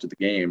movie after the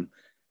game,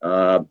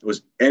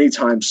 was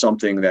anytime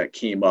something that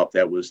came up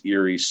that was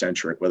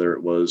Erie-centric, whether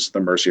it was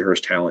the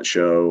Mercyhurst talent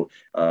show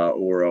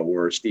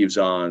or Steve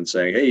Zahn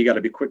saying, hey, you got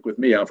to be quick with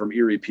me, I'm from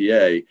Erie,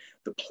 PA,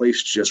 the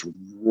place just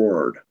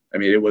roared. I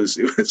mean, it was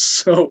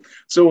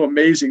so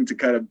amazing to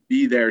kind of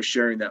be there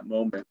sharing that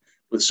moment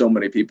with so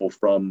many people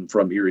from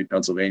Erie,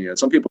 Pennsylvania, and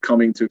some people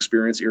coming to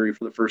experience Erie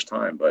for the first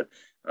time. But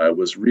it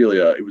was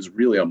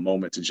really a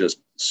moment to just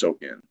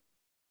soak in.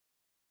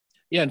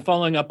 Yeah, and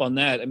following up on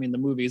that, I mean, the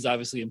movie is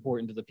obviously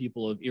important to the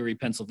people of Erie,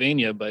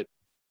 Pennsylvania, but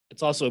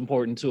it's also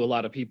important to a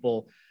lot of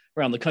people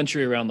around the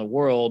country, around the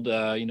world.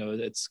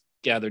 It's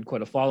gathered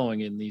quite a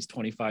following in these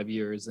 25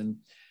 years. And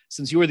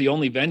since you were the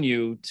only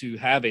venue to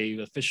have a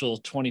official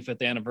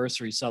 25th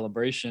anniversary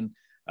celebration,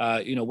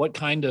 what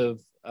kind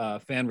of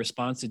fan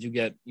response did you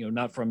get,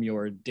 not from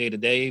your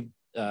day-to-day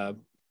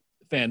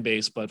fan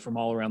base, but from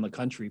all around the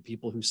country,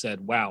 people who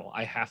said, wow,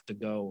 I have to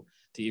go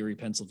to Erie,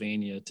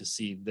 Pennsylvania to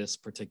see this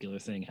particular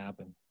thing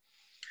happen?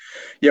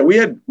 Yeah, we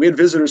had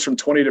visitors from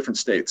 20 different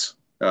states.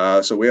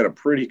 So we had a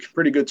pretty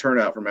good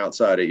turnout from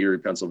outside of Erie,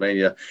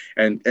 Pennsylvania.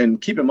 And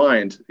keep in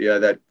mind,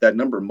 that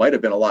number might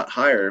have been a lot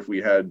higher if we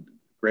had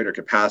greater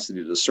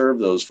capacity to serve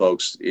those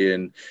folks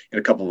in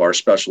a couple of our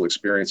special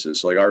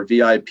experiences. So like our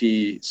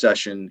VIP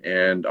session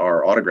and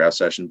our autograph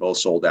session both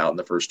sold out in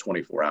the first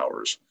 24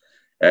 hours.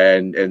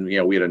 and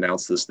we had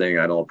announced this thing,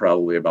 I don't know,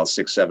 probably about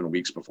 6-7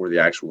 weeks before the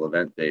actual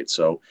event date.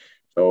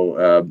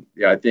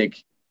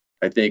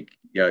 I think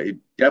it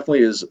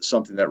definitely is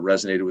something that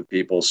resonated with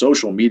people.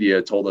 Social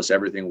media told us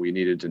everything we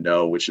needed to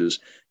know, which is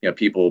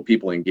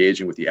people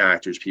engaging with the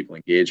actors, people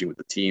engaging with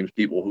the teams,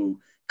 people who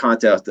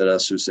contacted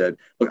us who said,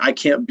 look, I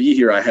can't be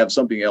here, I have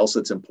something else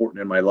that's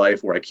important in my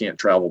life where I can't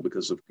travel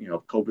because of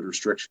COVID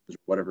restrictions or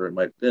whatever it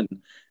might have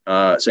been,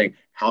 saying,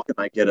 how can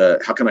I get a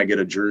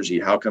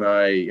jersey, how can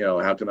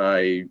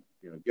I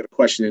get a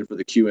question in for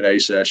the Q&A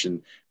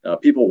session.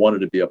 People wanted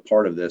to be a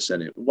part of this,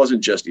 and it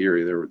wasn't just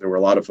Erie. There were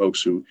a lot of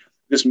folks who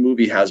this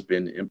movie has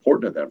been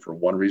important to them for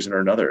one reason or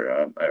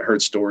another. I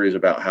heard stories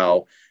about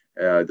how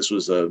this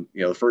was the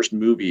first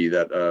movie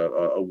that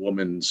a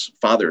woman's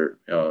father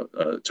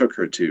took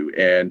her to,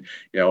 and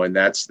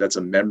that's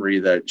a memory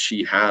that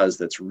she has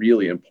that's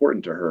really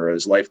important to her.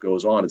 As life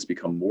goes on, it's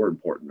become more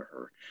important to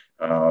her.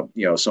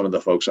 Some of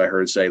the folks I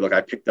heard say, "Look,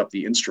 I picked up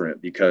the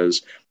instrument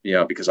because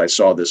I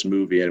saw this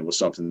movie and it was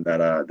something that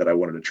I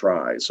wanted to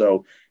try."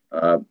 So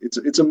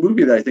it's a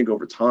movie that I think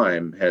over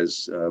time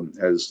has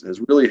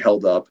really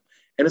held up.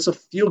 And it's a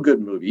feel-good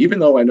movie, even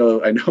though I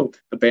know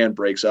the band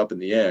breaks up in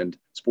the end.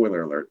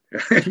 Spoiler alert!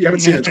 If you haven't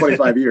seen it in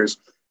 25 years,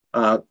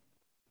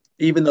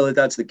 even though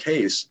that's the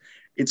case,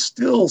 it's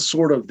still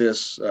sort of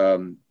this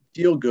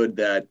feel-good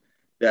that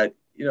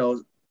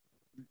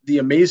the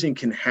amazing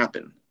can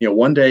happen.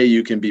 One day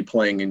you can be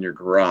playing in your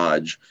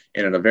garage,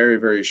 and in a very,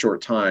 very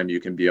short time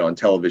you can be on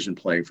television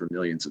playing for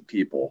millions of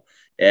people.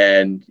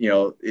 And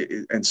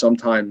and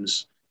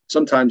sometimes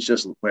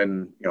just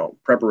when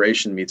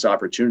preparation meets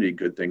opportunity,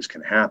 good things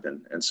can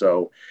happen. And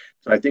so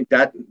I think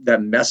that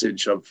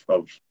message of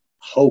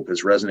hope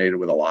has resonated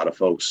with a lot of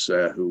folks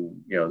who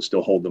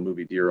still hold the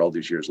movie dear all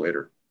these years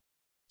later.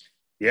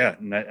 Yeah,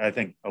 and I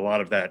think a lot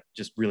of that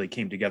just really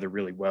came together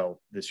really well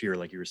this year,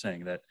 like you were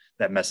saying,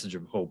 that message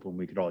of hope, when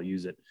we could all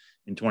use it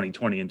in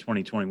 2020 and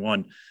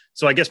 2021.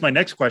 So I guess my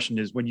next question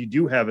is, when you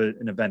do have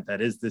an event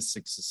that is this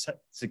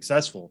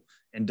successful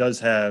and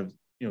does have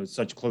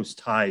such close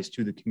ties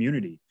to the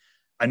community,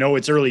 I know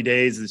it's early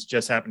days, this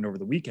just happened over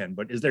the weekend,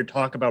 but is there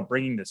talk about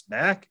bringing this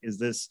back? Is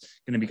this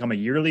going to become a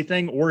yearly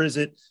thing, or is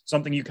it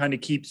something you kind of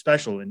keep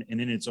special and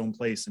in its own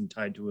place and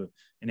tied to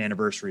an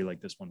anniversary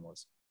like this one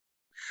was?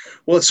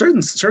 Well, it's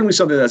certainly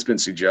something that's been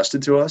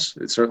suggested to us.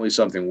 It's certainly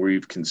something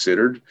we've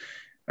considered.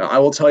 I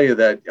will tell you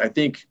that I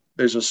think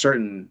there's a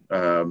certain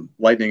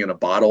lightning in a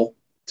bottle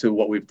to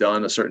what we've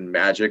done, a certain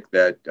magic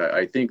that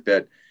I think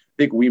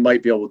we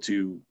might be able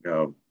to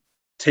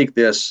take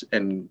this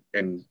and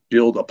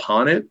build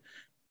upon it.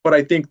 But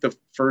I think the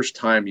first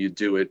time you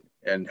do it,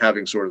 and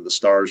having sort of the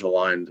stars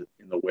aligned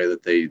in the way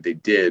that they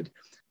did,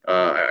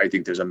 I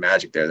think there's a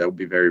magic there that would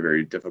be very,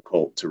 very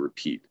difficult to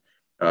repeat.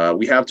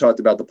 We have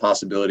talked about the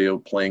possibility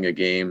of playing a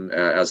game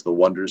as the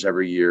Wonders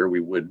every year.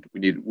 We would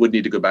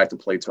need to go back to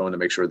Playtone to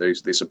make sure they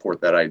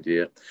support that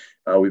idea.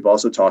 We've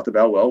also talked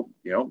about,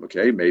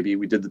 okay, maybe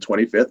we did the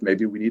 25th,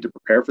 maybe we need to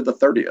prepare for the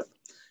 30th,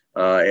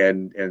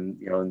 and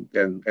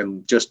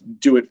just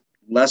do it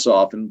less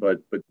often,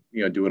 but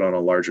do it on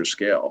a larger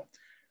scale.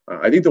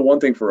 I think the one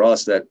thing for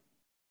us that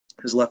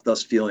has left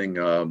us feeling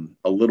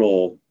a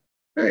little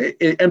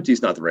empty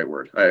is not the right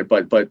word,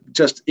 but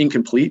just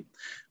incomplete,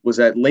 was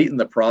that late in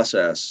the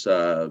process,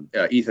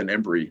 Ethan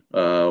Embry,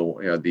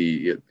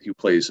 who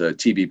plays a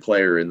TV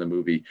player in the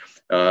movie,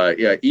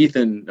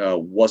 Ethan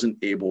wasn't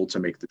able to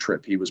make the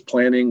trip. He was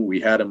planning.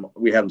 We had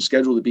him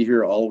scheduled to be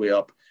here all the way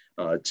up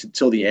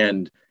till the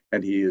end,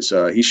 and he's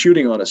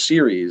shooting on a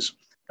series,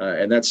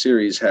 and that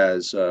series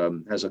has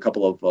a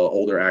couple of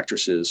older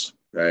actresses,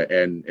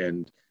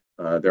 and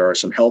there are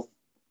some health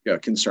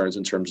concerns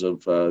in terms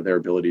of their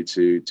ability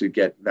to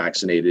get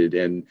vaccinated,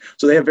 and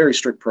so they have very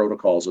strict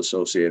protocols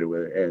associated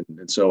with it.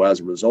 And so as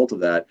a result of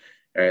that,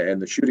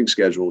 and the shooting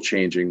schedule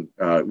changing,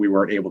 we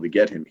weren't able to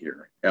get him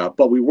here,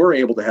 but we were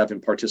able to have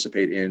him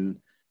participate in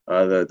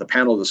the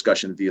panel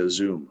discussion via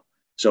Zoom.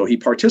 So he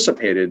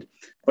participated,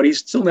 but he's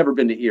still never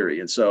been to Erie,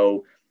 and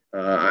so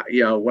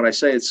when I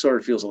say it sort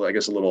of feels, I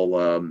guess, a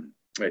little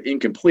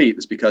incomplete,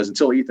 is because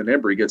until Ethan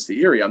Embry gets to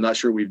Erie, I'm not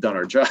sure we've done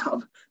our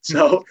job.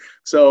 So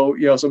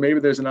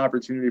maybe there's an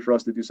opportunity for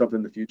us to do something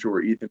in the future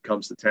where Ethan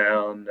comes to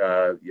town.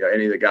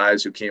 Any of the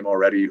guys who came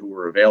already who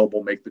were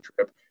available make the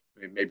trip.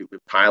 Maybe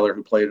Liv Tyler,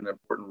 who played an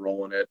important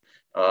role in it,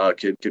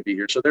 could be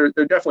here. So there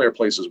definitely are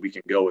places we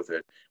can go with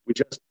it.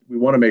 We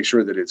want to make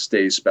sure that it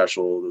stays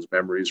special, those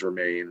memories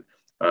remain,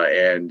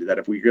 and that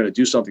if we're going to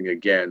do something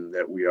again,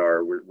 that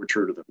we're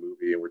true to the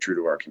movie and we're true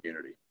to our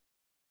community.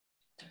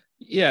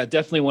 Yeah,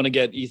 definitely want to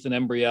get Ethan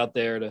Embry out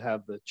there to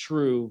have the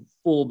true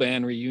full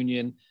band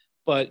reunion.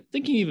 But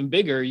thinking even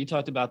bigger, you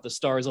talked about the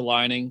stars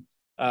aligning.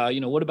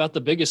 What about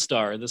the biggest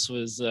star? This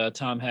was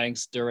Tom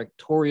Hanks'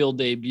 directorial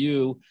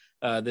debut,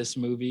 this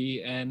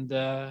movie. And,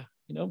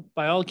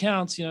 by all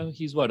accounts,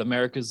 he's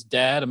America's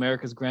dad,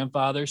 America's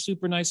grandfather,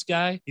 super nice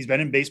guy. He's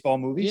been in baseball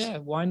movies. Yeah,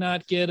 why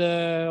not get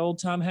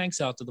old Tom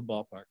Hanks out to the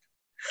ballpark?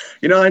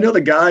 I know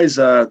the guys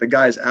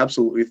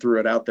absolutely threw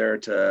it out there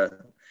to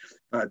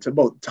to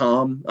both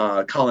Tom.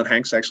 Colin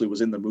Hanks actually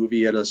was in the movie.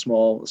 He had a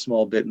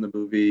small bit in the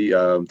movie.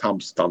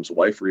 Tom's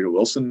wife, Rita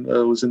Wilson,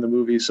 was in the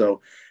movie.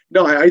 So,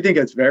 no, I think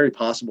it's very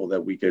possible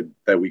that we could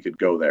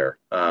go there.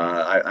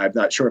 I'm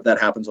not sure if that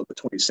happens on the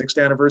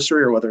 26th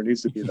anniversary or whether it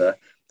needs to be the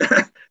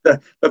the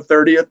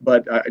 30th.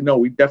 But no,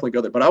 we definitely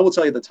go there. But I will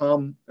tell you that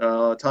Tom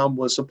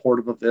was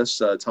supportive of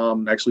this.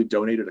 Tom actually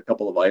donated a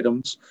couple of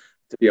items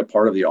to be a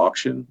part of the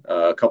auction.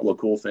 A couple of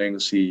cool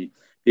things. He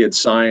had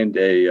signed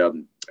a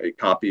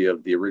copy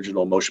of the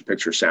original motion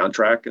picture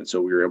soundtrack, and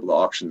so we were able to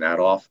auction that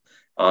off.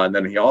 And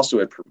then he also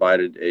had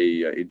provided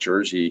a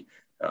jersey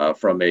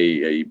from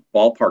a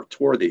ballpark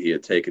tour that he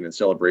had taken in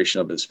celebration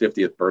of his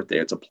 50th birthday.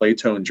 It's a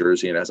Playtone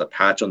jersey and has a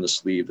patch on the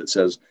sleeve that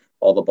says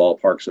all the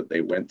ballparks that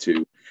they went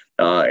to.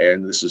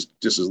 And this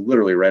is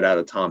literally right out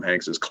of Tom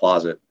Hanks's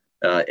closet.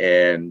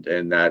 And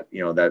that,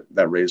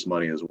 that raised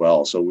money as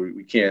well. So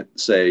we can't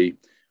say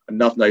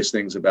enough nice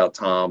things about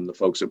Tom, the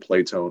folks at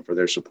Playtone, for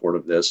their support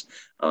of this.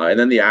 And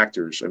then the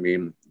actors, I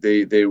mean,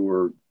 they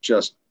were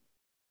just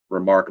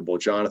remarkable.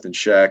 Jonathan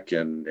Sheck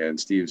and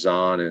Steve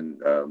Zahn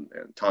and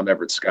Tom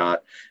Everett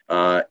Scott.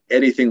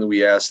 Anything that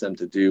we asked them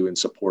to do in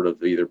support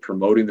of either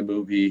promoting the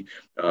movie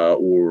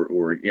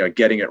or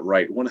getting it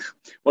right. One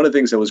of the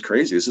things that was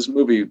crazy is this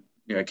movie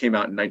came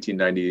out in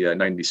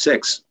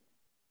 1996,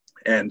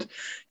 and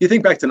you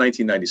think back to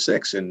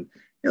 1996 and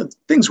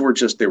things were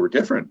they were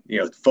different.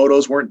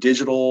 Photos weren't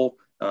digital.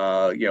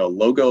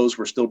 Logos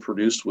were still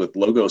produced with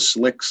logo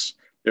slicks.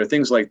 There are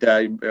things like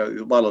that.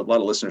 A lot of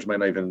listeners might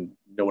not even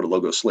know what a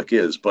logo slick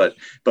is, but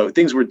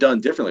things were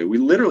done differently. We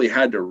literally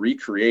had to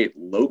recreate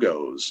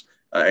logos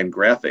and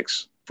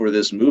graphics for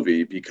this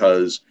movie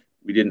because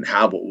we didn't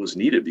have what was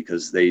needed,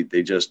 because they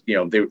just,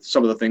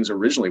 some of the things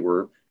originally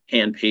were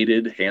hand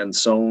painted, hand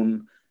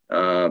sewn,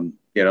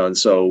 and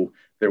so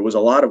there was a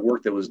lot of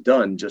work that was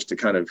done just to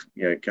kind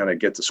of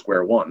get to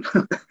square one.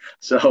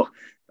 So,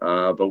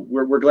 but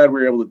we're glad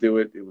we were able to do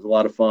it. It was a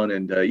lot of fun.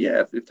 And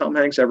if Tom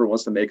Hanks ever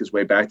wants to make his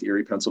way back to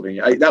Erie,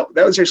 Pennsylvania, that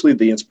was actually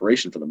the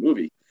inspiration for the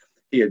movie.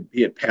 He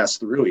had passed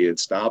through, he had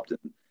stopped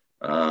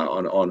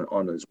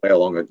on his way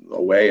along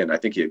the way. And I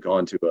think he had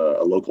gone to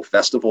a local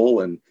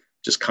festival and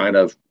just kind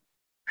of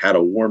had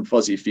a warm,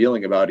 fuzzy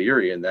feeling about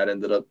Erie. And that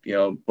ended up,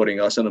 putting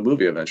us in a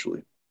movie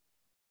eventually.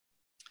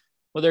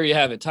 Well, there you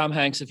have it. Tom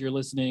Hanks, if you're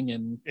listening,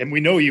 and we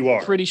know you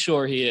are. Pretty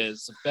sure he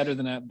is better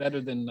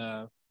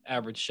than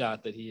average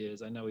shot that he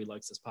is. I know he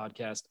likes this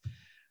podcast.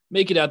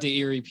 Make it out to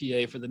Erie,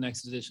 PA for the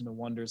next edition of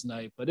Wonders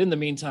Night. But in the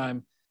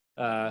meantime,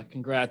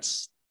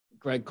 congrats,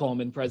 Greg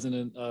Coleman,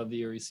 president of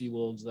the Erie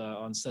Seawolves,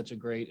 on such a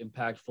great,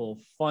 impactful,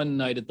 fun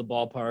night at the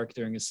ballpark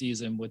during a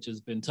season, which has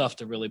been tough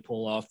to really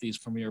pull off these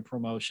premier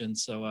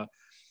promotions. So,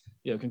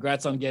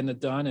 congrats on getting it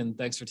done. And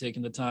thanks for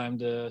taking the time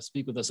to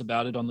speak with us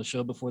about it on the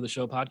Show Before the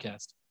Show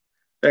podcast.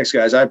 Thanks,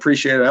 guys. I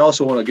appreciate it. I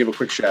also want to give a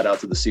quick shout out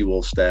to the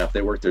Seawolf staff.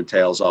 They worked their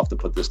tails off to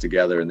put this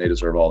together, and they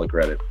deserve all the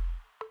credit.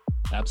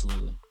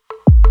 Absolutely.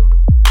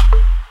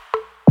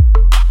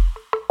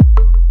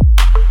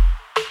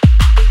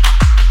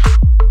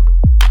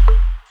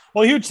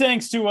 Well, huge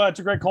thanks to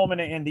Greg Coleman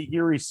and the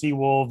Erie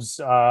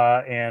Seawolves,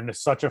 and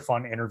such a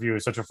fun interview,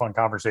 such a fun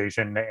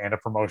conversation, and a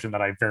promotion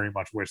that I very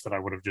much wish that I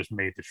would have just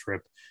made the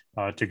trip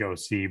to go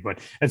see. But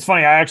it's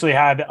funny, I actually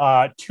had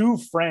two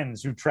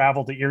friends who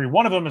traveled to Erie.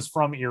 One of them is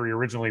from Erie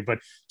originally, but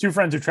two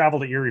friends who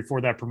traveled to Erie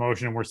for that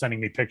promotion and were sending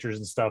me pictures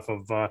and stuff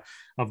of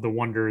the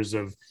wonders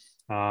of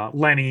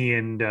Lenny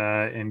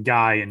and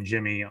Guy and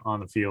Jimmy on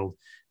the field.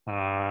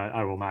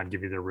 I will not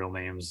give you their real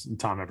names: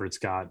 Tom Everett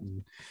Scott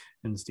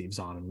and Steve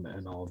Zahn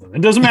and all of them.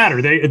 It doesn't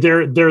matter.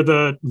 They're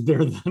the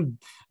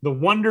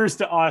wonders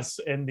to us,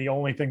 and the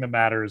only thing that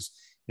matters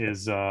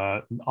is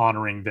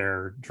honoring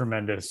their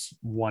tremendous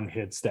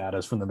one-hit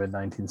status from the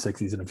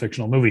mid-1960s in a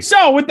fictional movie.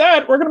 So with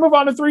that, we're going to move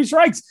on to Three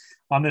Strikes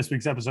on this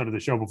week's episode of the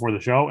Show Before the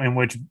Show, in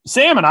which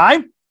Sam and I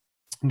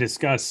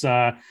discuss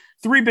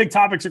three big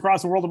topics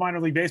across the world of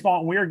minor league baseball,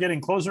 and we are getting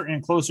closer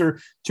and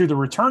closer to the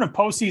return of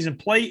postseason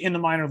play in the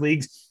minor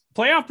leagues.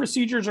 Playoff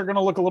procedures are going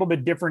to look a little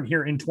bit different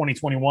here in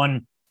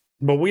 2021.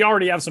 But we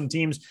already have some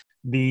teams.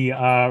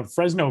 The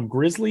Fresno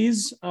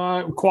Grizzlies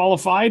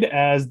qualified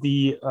as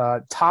the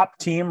top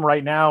team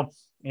right now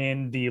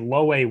in the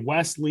Low A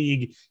West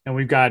League. And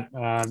we've got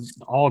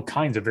all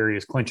kinds of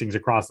various clinchings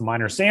across the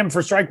minors. Sam,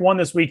 for Strike One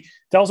this week,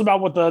 tell us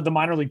about what the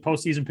minor league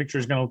postseason picture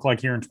is going to look like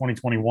here in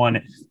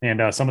 2021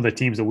 and some of the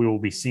teams that we will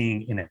be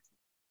seeing in it.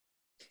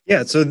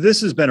 Yeah, so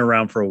this has been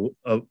around for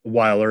a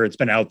while, or it's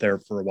been out there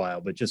for a while.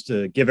 But just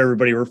to give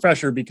everybody a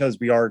refresher, because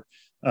we are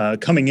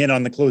coming in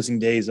on the closing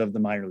days of the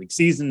minor league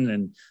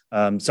season.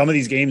 And some of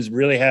these games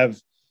really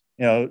have,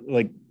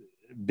 like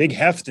big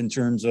heft in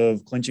terms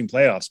of clinching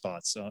playoff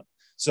spots.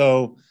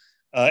 So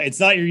it's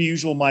not your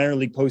usual minor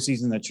league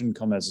postseason. That shouldn't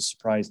come as a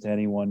surprise to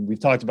anyone. We've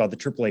talked about the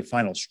AAA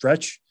final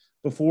stretch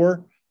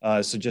before.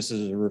 So just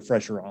as a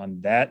refresher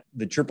on that,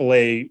 the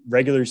AAA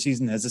regular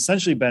season has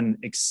essentially been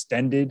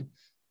extended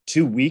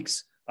 2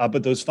 weeks,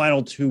 but those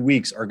final 2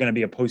 weeks are going to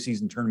be a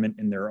postseason tournament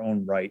in their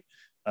own right.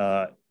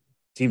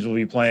 teams will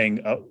be playing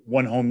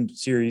one home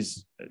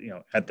series,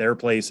 at their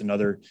place,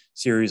 another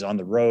series on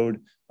the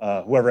road.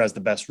 Whoever has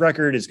the best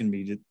record is going to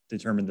be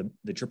determined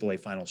the AAA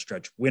final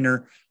stretch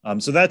winner.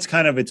 So that's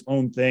kind of its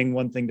own thing.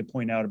 One thing to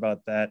point out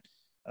about that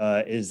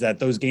is that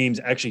those games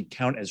actually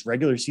count as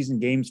regular season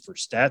games for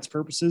stats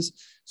purposes.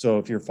 So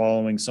if you're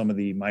following some of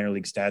the minor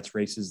league stats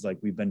races like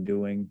we've been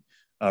doing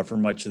for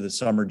much of the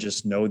summer,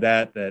 just know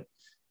that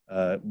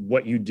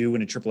what you do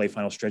in a AAA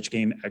final stretch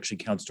game actually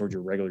counts towards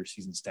your regular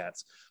season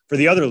stats. For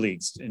the other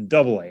leagues in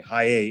AA,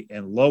 High A,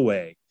 and Low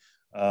A,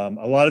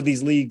 a lot of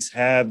these leagues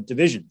have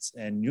divisions,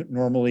 and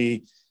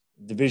normally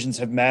divisions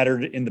have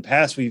mattered in the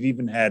past. We've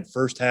even had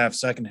first half,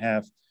 second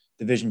half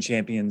division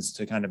champions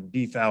to kind of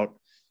beef out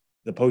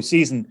the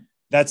postseason.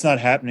 That's not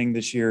happening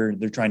this year.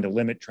 They're trying to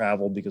limit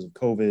travel because of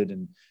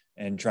COVID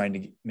and trying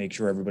to make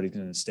sure everybody's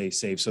going to stay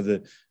safe.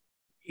 So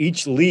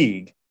each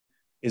league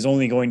is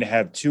only going to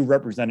have 2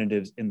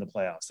 representatives in the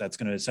playoffs. That's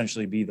going to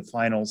essentially be the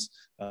finals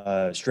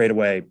straight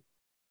away.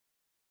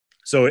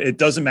 So it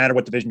doesn't matter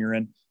what division you're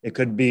in. It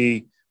could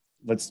be,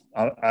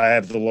 I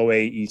have the Low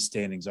A East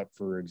standings up,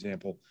 for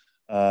example.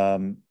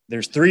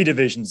 There's 3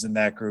 divisions in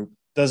that group.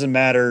 Doesn't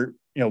matter.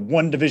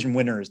 One division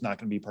winner is not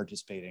going to be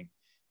participating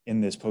in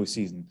this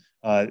postseason.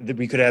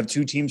 We could have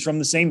 2 teams from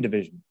the same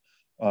division.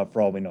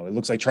 For all we know, it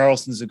looks like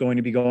Charleston's going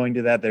to be going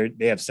to that.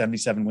 They have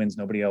 77 wins.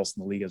 Nobody else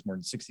in the league has more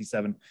than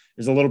 67.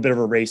 There's a little bit of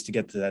a race to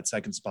get to that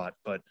second spot,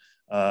 but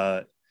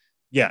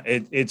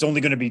it's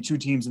only going to be 2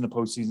 teams in the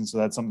postseason. So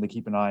that's something to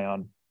keep an eye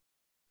on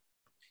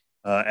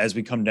as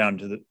we come down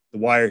to the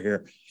wire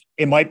here.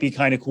 It might be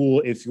kind of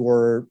cool if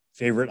your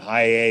favorite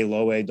High A,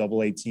 Low A,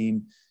 Double A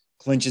team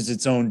clinches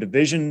its own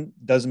division,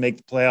 doesn't make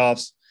the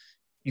playoffs.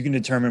 You can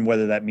determine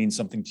whether that means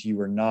something to you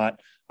or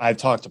not. I've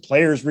talked to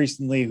players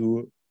recently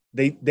who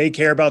they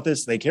care about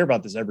this. They care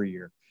about this every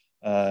year,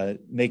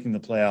 making the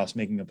playoffs,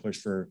 making a push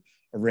for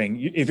a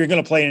ring. If you're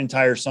going to play an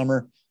entire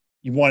summer,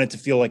 you want it to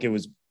feel like it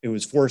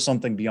was for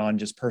something beyond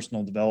just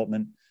personal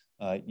development.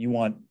 You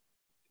want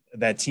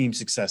that team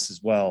success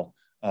as well.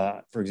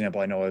 For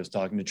example, I know I was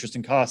talking to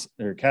Tristan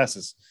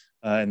Casas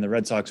in the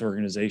Red Sox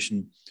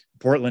organization.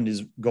 Portland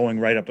is going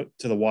right up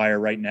to the wire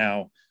right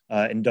now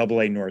in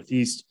Double A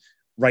Northeast.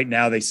 Right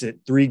now, they sit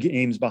 3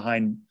 games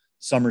behind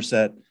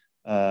Somerset.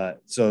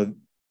 So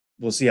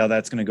we'll see how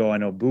that's going to go. I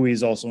know Bowie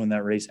is also in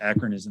that race.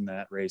 Akron is in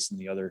that race in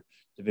the other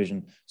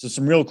division. So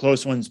some real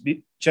close ones.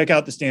 Check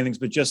out the standings,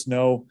 but just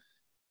know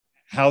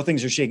how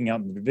things are shaking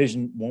out in the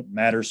division won't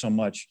matter so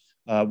much.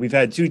 We've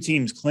had 2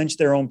 teams clinch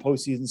their own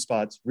postseason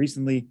spots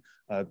recently.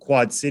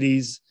 Quad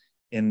Cities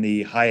in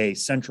the High A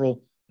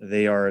Central.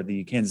 They are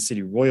the Kansas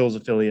City Royals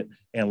affiliate,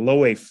 and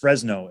Low A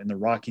Fresno in the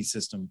Rocky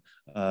system.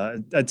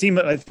 A team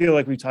I feel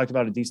like we've talked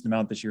about a decent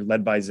amount this year,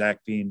 led by Zach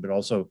Bean, but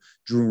also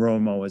Drew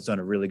Romo has done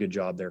a really good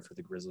job there for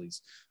the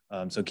Grizzlies.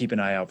 So keep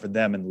an eye out for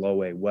them in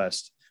Low A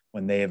West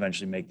when they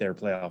eventually make their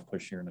playoff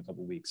push here in a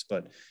couple of weeks.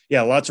 But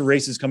yeah, lots of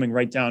races coming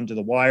right down to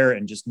the wire,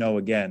 and just know,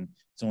 again,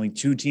 it's only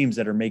 2 teams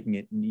that are making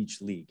it in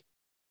each league.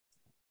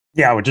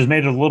 Yeah, which has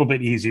made it a little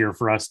bit easier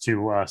for us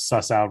to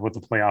suss out what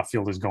the playoff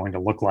field is going to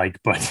look like,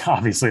 but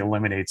obviously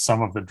eliminates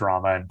some of the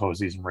drama in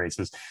postseason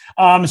races.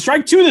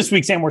 Strike 2 this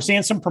week, Sam. We're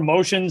seeing some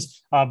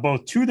promotions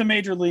both to the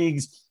major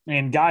leagues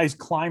and guys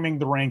climbing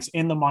the ranks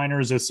in the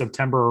minors as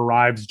September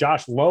arrives.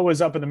 Josh Lowe is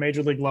up at the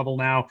major league level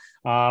now.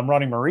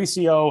 Ronnie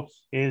Mauricio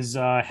is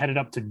headed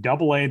up to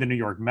Double A, the New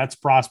York Mets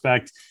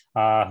prospect,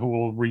 who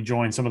will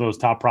rejoin some of those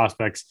top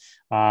prospects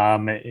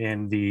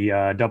in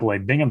the Double A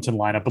Binghamton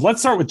lineup. But let's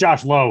start with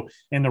Josh Lowe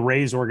in the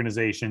Rays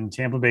organization,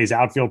 Tampa Bay's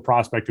outfield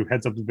prospect who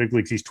heads up to the big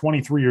leagues. He's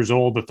 23 years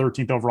old, the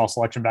 13th overall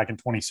selection back in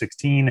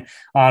 2016.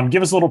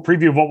 Give us a little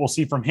preview of what we'll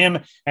see from him.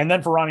 And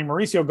then for Ronnie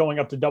Mauricio going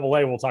up to Double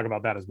A, we'll talk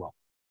about that as well.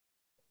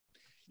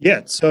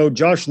 Yeah, so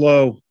Josh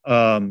Lowe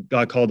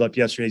got called up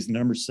yesterday. He's the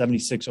number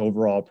 76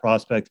 overall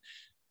prospect.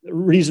 The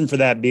reason for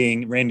that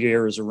being Randy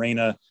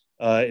Arozarena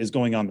is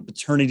going on the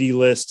paternity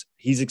list.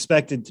 He's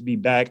expected to be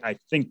back, I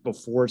think,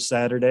 before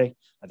Saturday.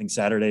 I think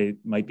Saturday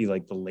might be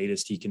like the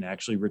latest he can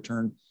actually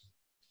return.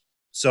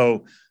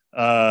 So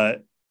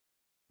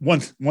one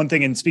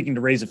thing, in speaking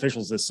to Rays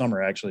officials this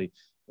summer, actually,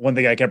 one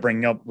thing I kept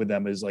bringing up with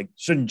them is like,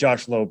 shouldn't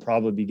Josh Lowe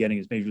probably be getting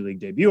his major league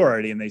debut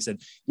already? And they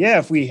said, yeah,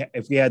 if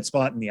we had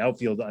spot in the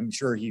outfield, I'm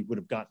sure he would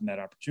have gotten that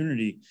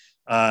opportunity.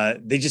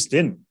 They just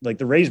didn't. Like,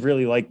 the Rays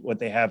really like what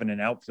they have in an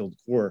outfield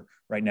core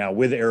right now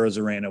with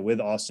Arozarena,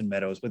 with Austin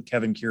Meadows, with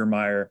Kevin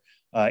Kiermaier,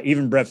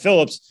 even Brett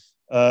Phillips,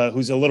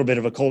 who's a little bit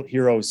of a cult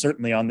hero,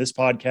 certainly on this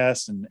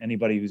podcast and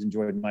anybody who's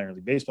enjoyed minor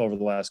league baseball over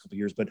the last couple of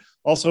years, but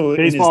also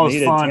baseball in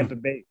his native Tampa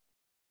Bay.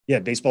 Yeah,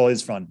 baseball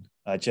is fun.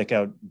 Check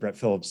out Brett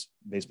Phillips'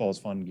 Baseball is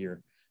Fun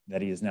gear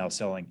that he is now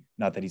selling.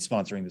 Not that he's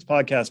sponsoring this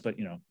podcast, but,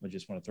 I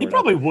just want to throw it out. He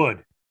probably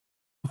would.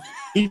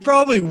 He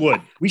probably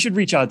would. We should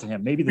reach out to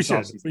him. Maybe We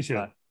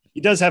should.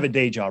 He does have a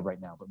day job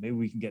right now, but maybe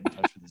we can get in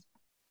touch with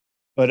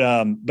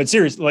him. But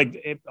seriously,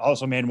 like,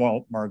 also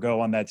Manuel Margot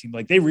on that team,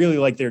 like, they really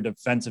like their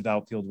defensive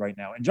outfield right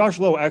now. And Josh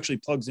Lowe actually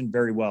plugs in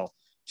very well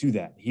to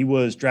that. He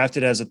was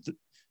drafted as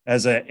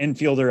As an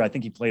infielder, I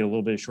think he played a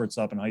little bit of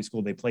shortstop in high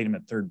school. They played him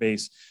at third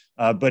base.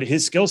 But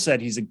his skill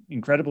set, he's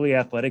incredibly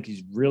athletic.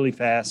 He's really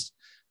fast,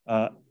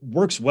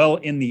 works well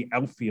in the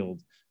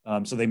outfield.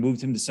 So they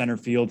moved him to center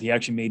field. He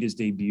actually made his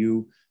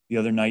debut the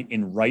other night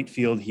in right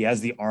field. He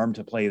has the arm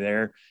to play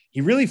there.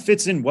 He really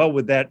fits in well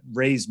with that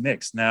Rays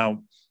mix.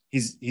 Now,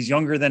 he's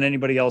younger than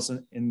anybody else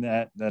in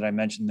that I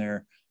mentioned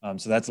there.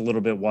 So that's a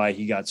little bit why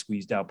he got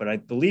squeezed out. But I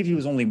believe he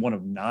was only one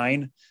of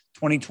 9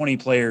 2020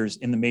 players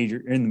in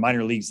the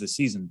minor leagues this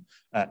season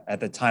at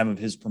the time of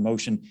his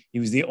promotion. He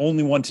was the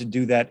only one to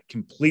do that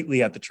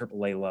completely at the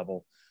AAA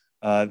level.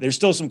 There's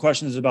still some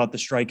questions about the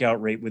strikeout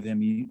rate with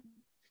him.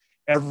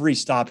 Every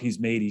stop he's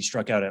made, he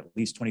struck out at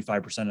least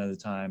 25% of the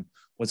time.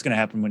 What's going to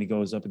happen when he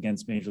goes up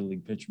against major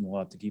league pitching? We'll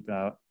have to keep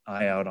an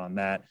eye out on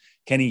that.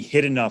 Can he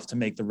hit enough to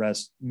make the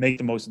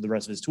most of the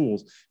rest of his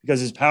tools? Because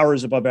his power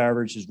is above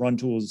average. His run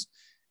tools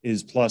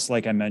is plus,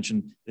 like I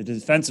mentioned. The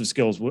defensive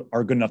skills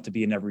are good enough to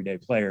be an everyday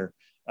player.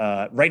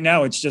 Right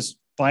now, it's just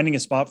finding a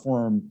spot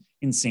for him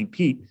in St.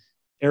 Pete.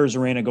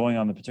 Arizarena going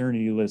on the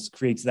paternity list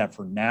creates that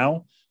for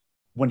now.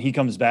 When he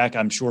comes back,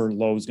 I'm sure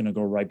Lowe's going to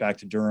go right back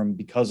to Durham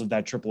because of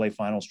that AAA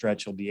final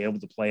stretch. He'll be able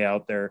to play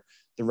out there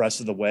the rest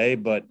of the way.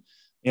 But,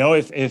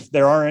 if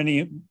there are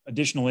any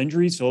additional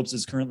injuries, Phillips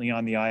is currently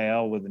on the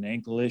IL with an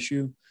ankle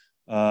issue.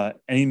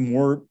 Any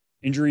more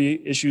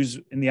injury issues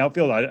in the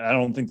outfield, I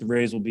don't think the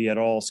Rays will be at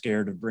all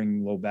scared of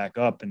bringing Lowe back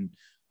up. And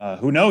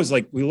who knows,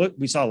 like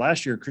we saw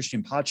last year,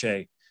 Christian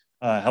Pache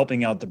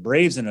helping out the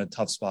Braves in a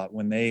tough spot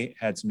when they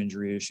had some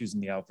injury issues in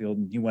the outfield.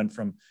 And he went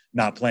from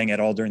not playing at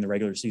all during the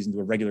regular season to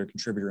a regular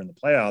contributor in the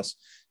playoffs.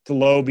 To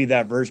Lowe be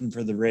that version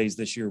for the Rays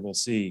this year, we'll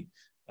see.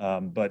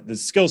 But the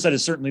skill set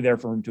is certainly there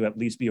for him to at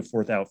least be a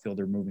fourth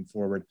outfielder moving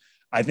forward.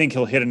 I think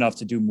he'll hit enough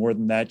to do more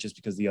than that just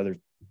because the other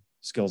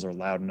skills are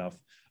loud enough.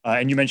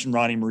 And you mentioned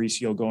Ronnie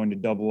Mauricio going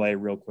to AA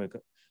real quick.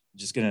 I'm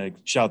just going to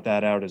shout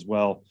that out as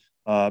well.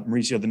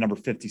 Mauricio, the number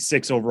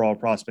 56 overall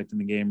prospect in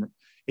the game.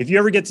 If you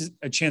ever get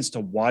a chance to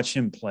watch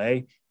him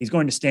play, he's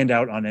going to stand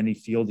out on any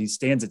field. He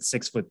stands at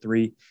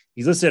 6'3".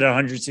 He's listed at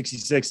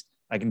 166.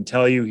 I can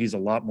tell you he's a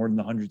lot more than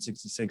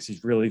 166.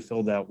 He's really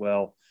filled out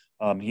well.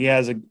 He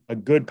has a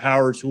good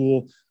power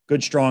tool,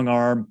 good strong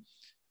arm.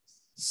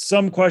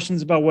 Some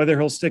questions about whether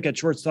he'll stick at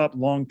shortstop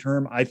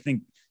long-term. I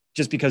think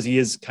just because he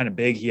is kind of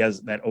big, he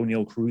has that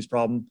O'Neal Cruz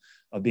problem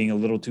of being a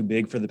little too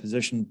big for the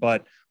position,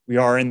 but we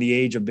are in the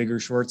age of bigger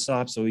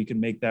shortstops, so he can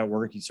make that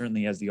work. He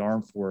certainly has the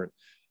arm for it.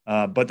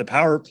 But the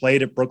power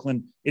played at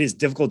Brooklyn, it is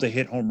difficult to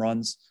hit home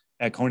runs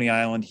at Coney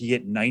Island. He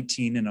hit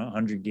 19 in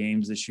 100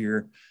 games this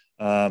year.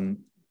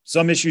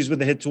 Some issues with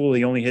the hit tool.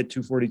 He only hit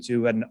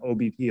 242, had an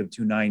OBP of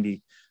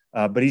 290,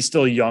 but he's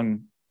still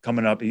young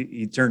coming up.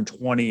 He turned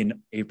 20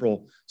 in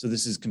April, so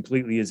this is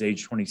completely his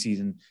age 20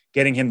 season.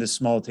 Getting him this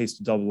small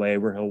taste of AA,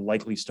 where he'll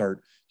likely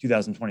start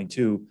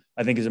 2022,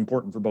 I think is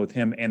important for both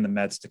him and the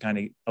Mets to kind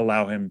of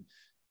allow him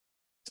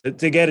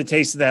to get a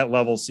taste of that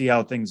level, see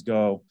how things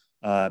go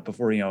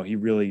before, he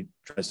really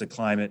tries to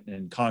climb it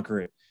and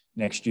conquer it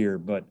next year.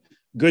 But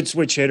good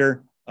switch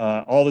hitter.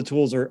 All the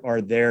tools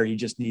are there. He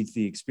just needs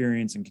the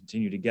experience and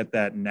continue to get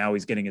that. And now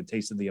he's getting a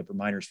taste of the upper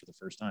minors for the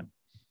first time.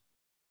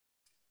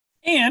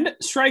 And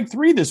strike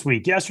 3 this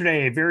week.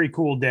 Yesterday, a very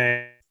cool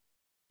day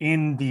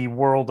in the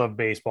world of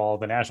baseball.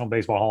 The National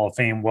Baseball Hall of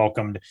Fame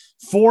welcomed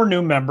 4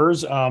 new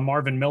members.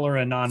 Marvin Miller,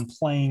 a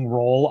non-playing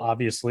role,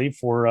 obviously,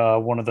 for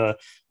one of the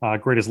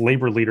greatest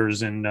labor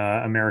leaders in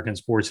American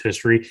sports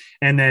history.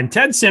 And then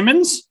Ted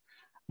Simmons,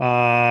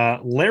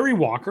 Larry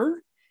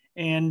Walker,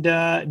 and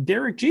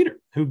Derek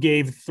Jeter, who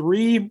gave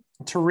 3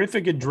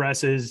 terrific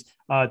addresses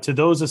to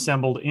those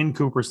assembled in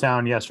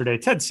Cooperstown yesterday.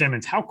 Ted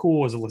Simmons, how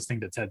cool was it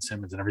listening to Ted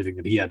Simmons and everything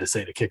that he had to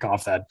say to kick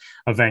off that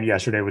event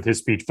yesterday with his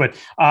speech? But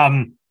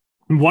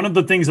one of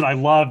the things that I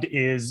loved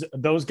is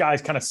those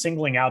guys kind of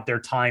singling out their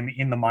time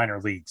in the minor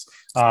leagues.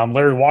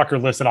 Larry Walker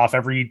listed off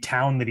every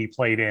town that he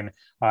played in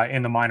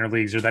the minor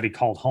leagues, or that he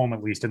called home,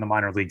 at least in the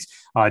minor leagues.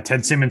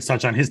 Ted Simmons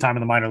touched on his time in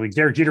the minor leagues.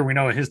 Derek Jeter, we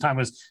know his time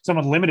was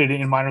somewhat limited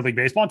in minor league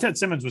baseball. And Ted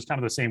Simmons was kind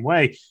of the same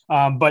way.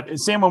 But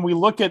Sam, when we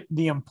look at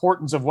the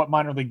importance of what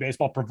minor league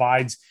baseball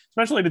provides,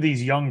 especially to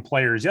these young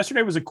players,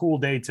 yesterday was a cool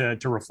day to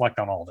reflect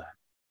on all that.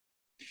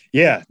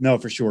 Yeah, no,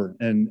 for sure.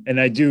 And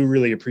I do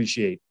really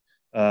appreciate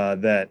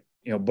that,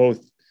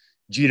 both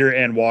Jeter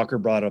and Walker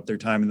brought up their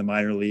time in the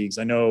minor leagues.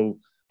 I know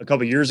a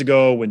couple of years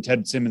ago when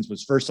Ted Simmons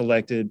was first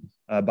elected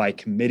by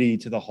committee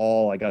to the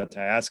Hall, I got to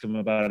ask him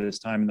about his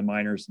time in the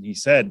minors. And he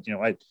said,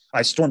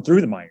 I stormed through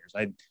the minors.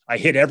 I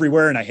hit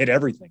everywhere and I hit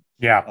everything.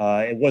 Yeah.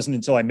 It wasn't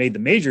until I made the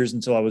majors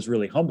until I was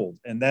really humbled.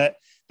 And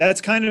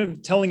that's kind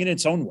of telling in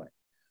its own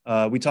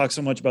way. We talk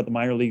so much about the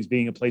minor leagues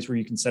being a place where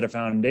you can set a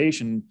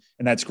foundation,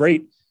 and that's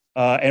great.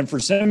 And for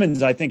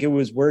Simmons, I think it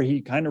was where he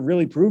kind of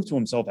really proved to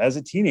himself as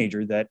a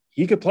teenager that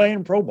he could play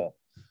in pro ball.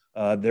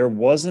 There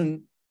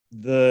wasn't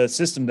the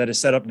system that is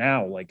set up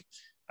now. Like,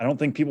 I don't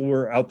think people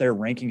were out there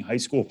ranking high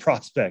school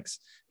prospects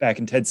back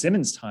in Ted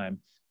Simmons' time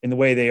in the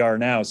way they are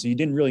now. So you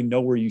didn't really know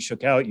where you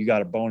shook out. You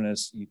got a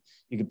bonus.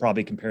 You could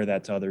probably compare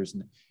that to others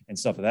and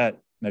stuff of that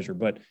measure.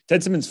 But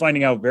Ted Simmons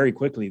finding out very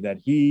quickly that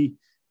he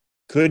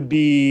could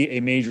be a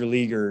major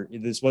leaguer.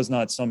 This was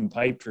not some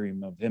pipe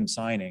dream of him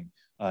signing,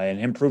 and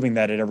him proving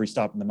that at every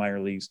stop in the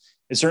minor leagues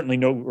is certainly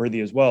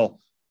noteworthy as well.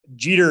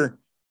 Jeter,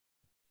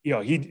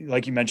 he,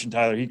 like you mentioned,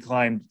 Tyler, he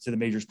climbed to the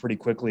majors pretty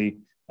quickly,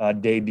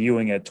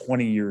 debuting at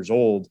 20 years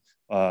old,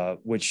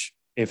 which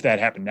if that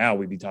happened now,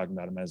 we'd be talking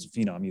about him as a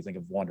phenom. You think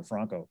of Wander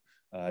Franco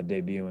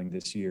debuting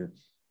this year.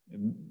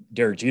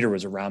 Derek Jeter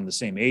was around the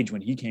same age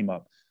when he came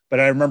up. But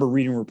I remember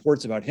reading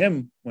reports about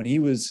him when he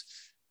was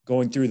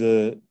going through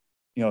the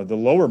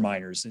lower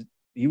minors.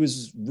 He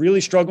was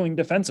really struggling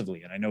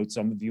defensively. And I know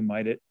some of you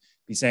might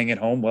be saying at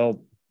home,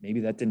 well,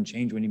 maybe that didn't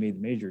change when he made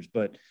the majors,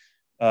 but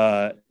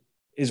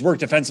his work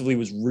defensively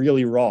was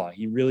really raw.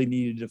 He really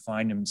needed to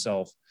find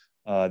himself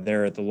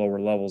there at the lower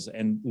levels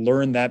and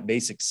learn that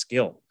basic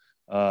skill.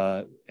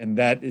 And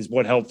that is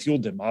what helped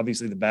fueled him.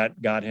 Obviously the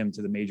bat got him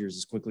to the majors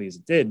as quickly as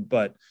it did,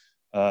 but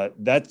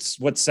that's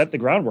what set the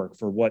groundwork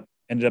for what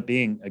ended up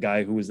being a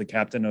guy who was the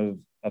captain of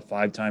a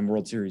 5-time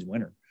World Series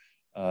winner.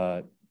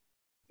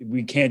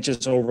 We can't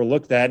just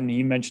overlook that. And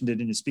he mentioned it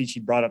in his speech.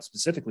 He brought up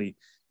specifically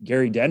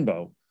Gary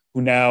Denbo,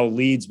 who now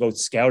leads both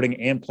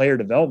scouting and player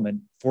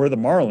development for the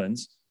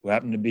Marlins, who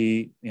happen to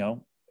be,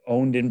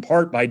 owned in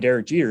part by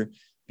Derek Jeter,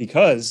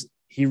 because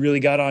he really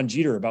got on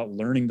Jeter about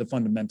learning the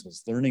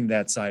fundamentals, learning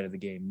that side of the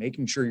game,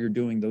 making sure you're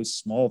doing those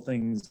small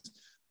things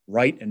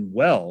right and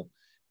well.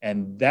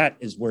 And that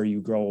is where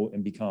you grow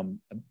and become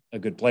a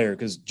good player,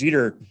 because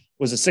Jeter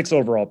was a 6th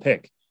overall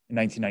pick in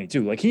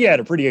 1992. Like, he had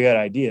a pretty good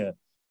idea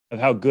of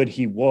how good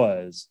he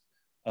was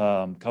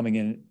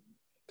coming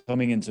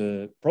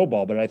into pro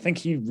ball. But I think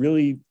he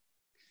really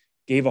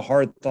gave a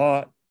hard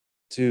thought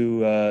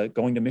to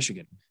going to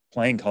Michigan,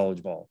 playing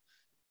college ball.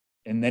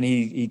 And then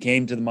he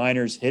came to the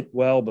minors, hit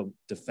well, but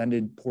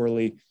defended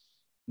poorly,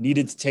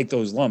 needed to take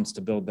those lumps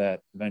to build that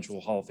eventual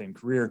Hall of Fame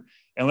career.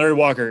 And Larry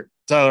Walker,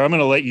 Tyler, I'm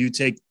going to let you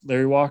take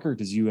Larry Walker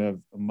because you have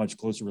a much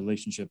closer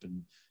relationship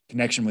and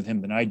connection with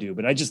him than I do.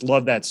 But I just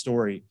love that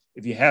story,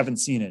 if you haven't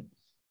seen it,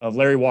 of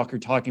Larry Walker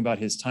talking about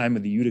his time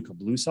with the Utica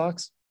Blue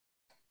Sox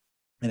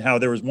and how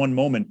there was one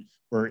moment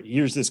where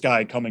here's this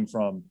guy coming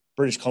from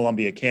British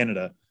Columbia,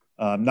 Canada.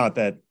 Not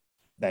that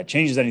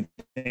changes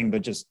anything,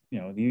 but just,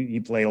 he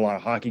played a lot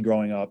of hockey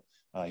growing up.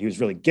 He was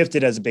really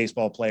gifted as a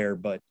baseball player,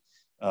 but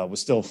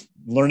was still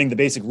learning the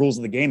basic rules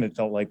of the game, it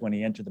felt like, when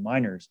he entered the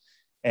minors.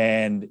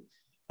 And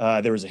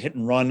there was a hit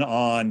and run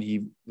on.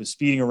 He was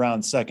speeding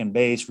around second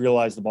base,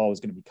 realized the ball was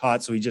going to be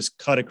caught. So he just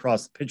cut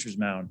across the pitcher's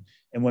mound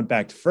and went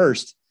back to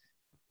first,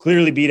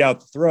 clearly beat out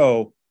the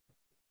throw,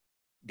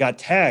 got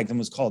tagged and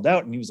was called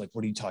out. And he was like,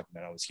 what are you talking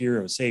about? I was here.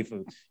 I was safe. I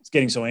was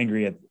getting so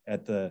angry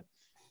at the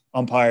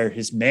umpire.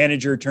 His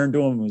manager turned to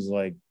him and was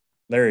like,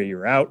 Larry,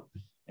 you're out.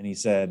 And he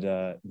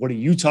said, what are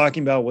you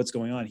talking about? What's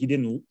going on? He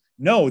didn't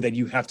know that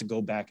you have to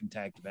go back and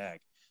tag the bag.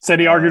 Said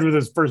he argued with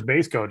his first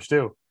base coach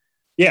too.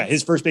 Yeah,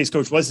 his first base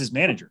coach was his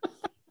manager.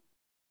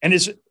 And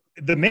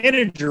the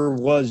manager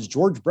was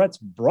George Brett's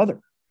brother,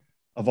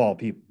 of all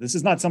people. This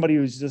is not somebody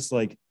who's just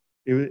like,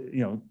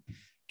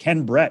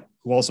 Ken Brett,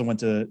 who also went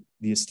to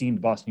the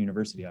esteemed Boston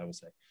University, I will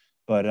say.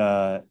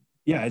 But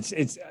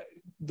it's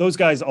those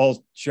guys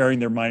all sharing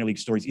their minor league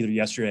stories either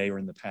yesterday or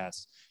in the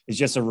past is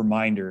just a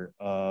reminder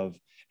of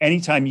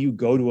anytime you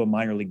go to a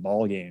minor league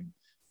ball game,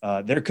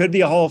 there could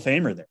be a Hall of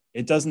Famer there.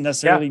 It doesn't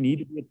necessarily need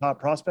to be a top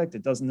prospect.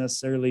 It doesn't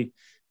necessarily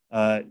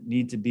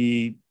need to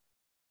be,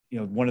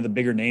 one of the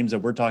bigger names that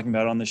we're talking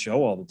about on the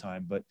show all the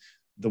time. But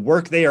the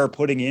work they are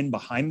putting in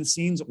behind the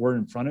scenes or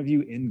in front of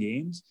you in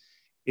games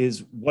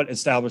is what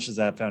establishes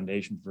that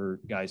foundation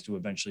for guys to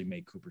eventually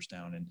make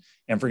Cooperstown,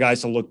 and for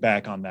guys to look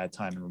back on that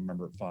time and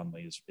remember it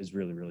fondly is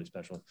really, really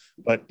special.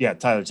 But yeah,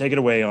 Tyler, take it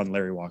away on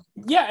Larry Walker.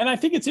 Yeah. And I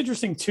think it's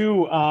interesting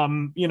too.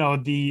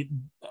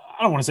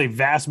 I don't want to say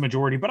vast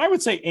majority, but I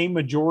would say a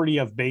majority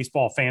of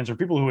baseball fans or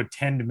people who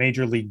attend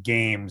major league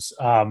games,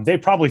 they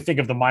probably think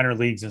of the minor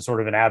leagues in sort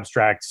of an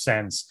abstract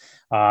sense.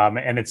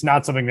 And it's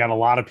not something that a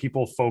lot of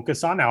people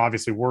focus on. Now,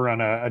 obviously, we're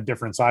on a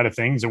different side of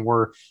things, and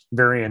we're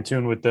very in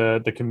tune with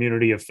the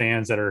community of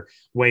fans that are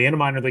way into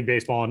minor league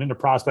baseball and into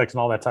prospects and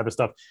all that type of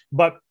stuff.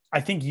 But I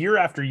think year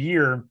after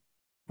year,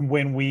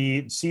 when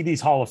we see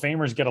these Hall of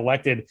Famers get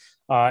elected,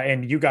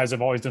 and you guys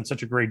have always done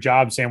such a great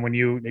job, Sam, when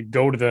you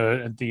go to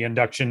the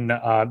induction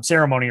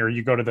ceremony, or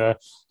you go to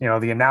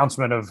the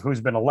announcement of who's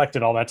been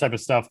elected, all that type of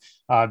stuff,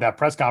 that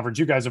press conference,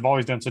 you guys have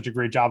always done such a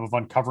great job of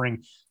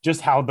uncovering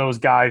just how those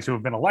guys who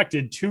have been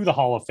elected to the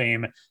Hall of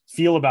Fame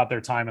feel about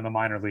their time in the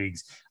minor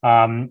leagues.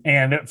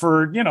 And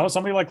for,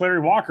 somebody like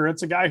Larry Walker,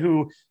 it's a guy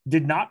who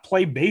did not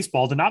play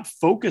baseball, did not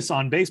focus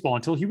on baseball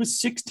until he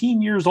was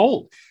 16 years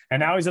old.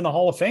 And now he's in the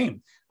Hall of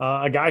Fame.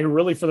 A guy who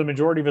really, for the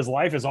majority of his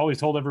life, has always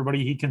told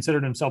everybody he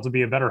considered himself to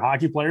be a better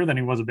hockey player than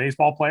he was a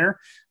baseball player.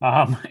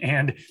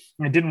 And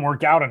it didn't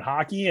work out in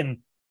hockey, and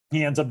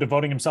he ends up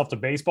devoting himself to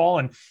baseball.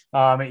 And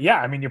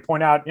you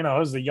point out, it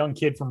was a young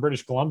kid from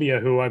British Columbia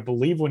who I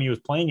believe when he was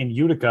playing in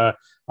Utica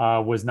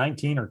was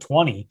 19 or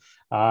 20.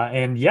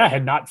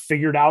 Had not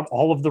figured out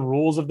all of the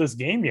rules of this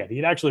game yet.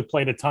 He'd actually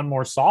played a ton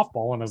more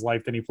softball in his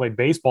life than he played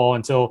baseball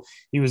until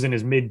he was in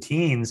his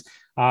mid-teens.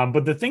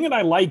 But the thing that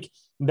I like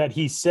that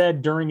he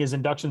said during his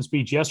induction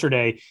speech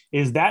yesterday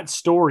is that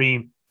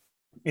story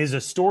is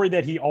a story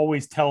that he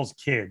always tells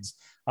kids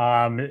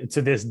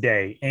to this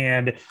day.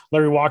 And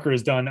Larry Walker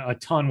has done a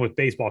ton with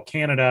Baseball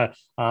Canada,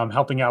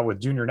 helping out with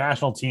junior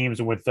national teams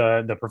and with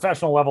the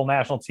professional level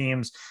national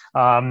teams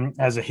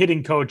as a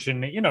hitting coach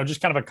and,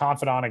 just kind of a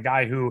confidant, a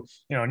guy who,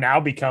 now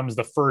becomes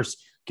the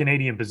first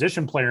Canadian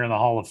position player in the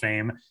Hall of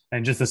Fame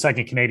and just the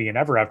second Canadian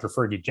ever after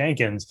Fergie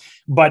Jenkins.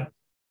 But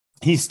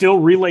he still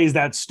relays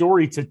that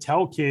story to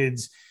tell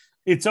kids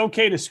it's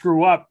okay to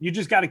screw up. You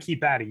just got to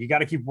keep at it. You got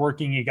to keep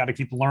working. You got to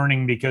keep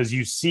learning because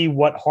you see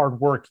what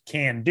hard work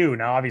can do.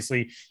 Now,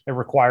 obviously, it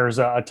requires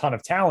a ton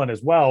of talent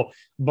as well,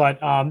 but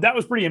that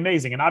was pretty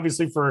amazing. And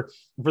obviously, for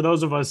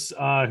those of us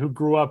who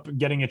grew up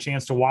getting a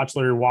chance to watch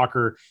Larry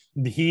Walker,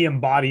 he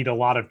embodied a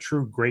lot of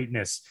true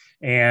greatness.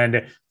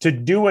 And to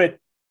do it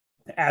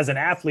as an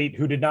athlete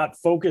who did not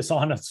focus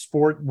on a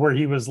sport where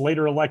he was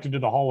later elected to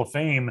the Hall of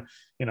Fame,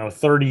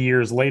 30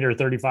 years later,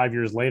 35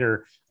 years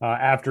later,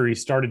 after he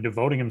started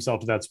devoting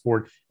himself to that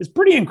sport is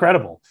pretty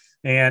incredible.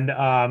 And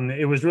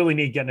it was really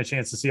neat getting a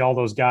chance to see all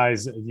those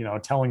guys,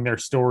 telling their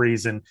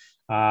stories and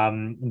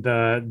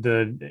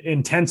the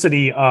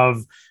intensity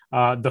of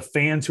the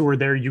fans who were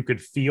there. You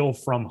could feel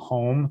from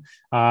home.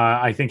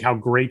 I think how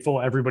grateful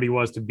everybody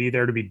was to be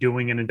there, to be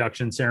doing an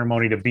induction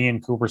ceremony, to be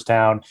in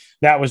Cooperstown.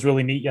 That was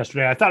really neat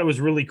yesterday. I thought it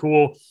was really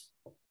cool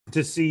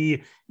to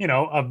see,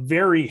 a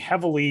very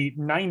heavily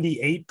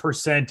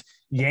 98%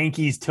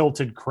 Yankees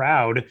tilted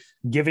crowd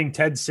giving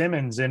Ted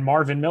Simmons and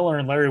Marvin Miller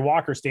and Larry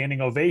Walker standing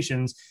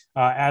ovations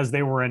as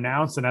they were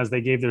announced and as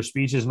they gave their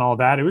speeches and all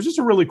that. It was just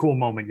a really cool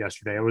moment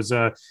yesterday. It was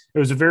a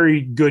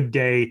very good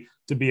day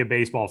to be a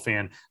baseball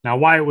fan. Now,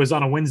 why it was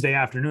on a Wednesday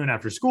afternoon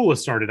after school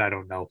has started, I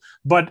don't know.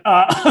 But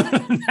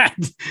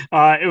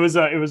it was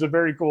a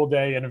very cool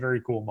day and a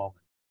very cool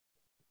moment.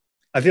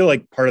 I feel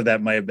like part of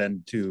that might have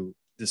been to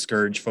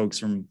discourage folks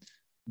from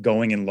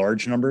going in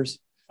large numbers.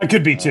 It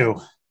could be too.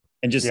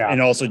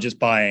 And also just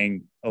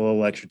buying a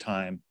little extra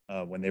time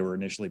when they were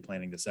initially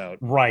planning this out.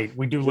 Right.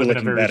 We do live in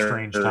a very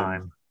strange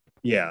time.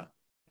 Yeah.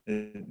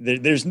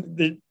 There's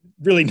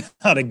really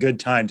not a good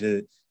time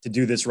to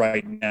do this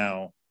right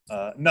now.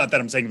 Not that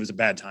I'm saying it was a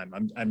bad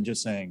time. I'm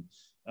just saying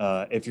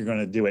if you're going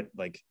to do it,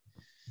 like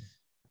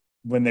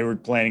when they were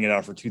planning it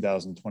out for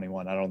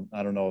 2021, I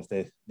don't know if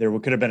there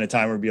could have been a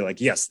time where it'd be like,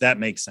 yes, that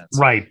makes sense.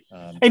 Right.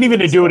 And even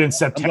to do it in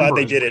September, I'm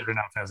glad they did it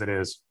enough as it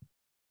is.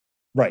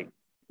 Right.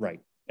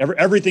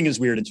 Everything is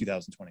weird in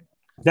 2021.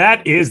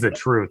 That is the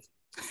truth.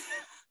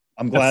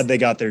 I'm glad they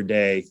got their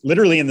day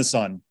literally in the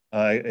sun.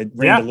 It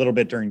rained a little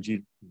bit during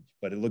G,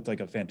 but it looked like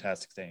a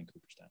fantastic day in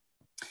Cooperstown.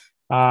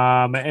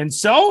 And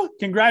so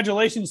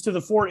congratulations to the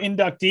 4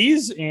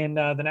 inductees in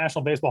the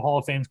National Baseball Hall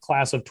of Fame's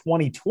class of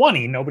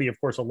 2020. Nobody, of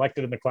course,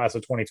 elected in the class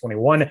of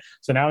 2021.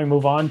 So now we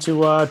move on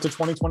to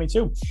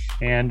 2022.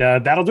 And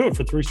that'll do it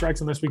for 3 Strikes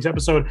on this week's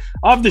episode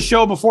of the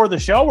show before the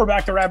show. We're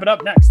back to wrap it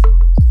up next.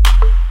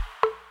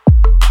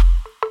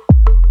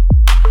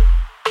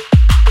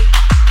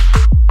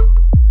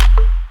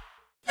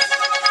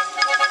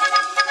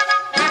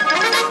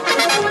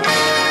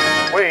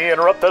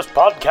 Interrupt this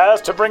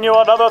podcast to bring you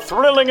another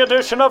thrilling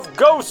edition of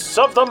Ghosts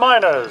of the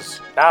Miners.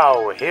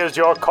 Now, here's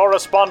your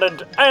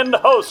correspondent and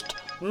host,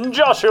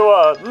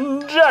 Joshua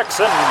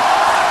Jackson.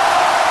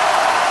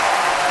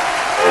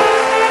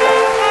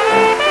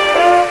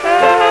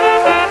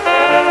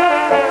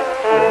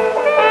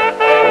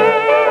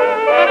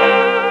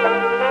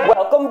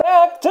 Welcome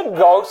back to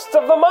Ghosts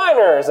of the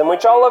Miners, in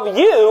which all of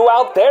you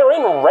out there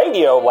in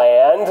Radio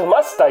Land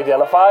must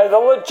identify the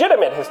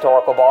legitimate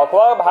historical ball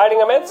club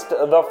hiding amidst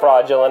the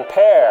fraudulent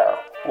pair.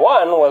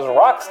 One was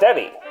rock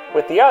steady.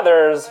 With the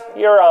others,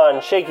 you're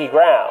on shaky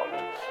ground.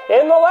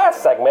 In the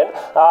last segment,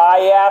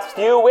 I asked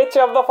you which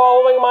of the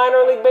following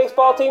minor league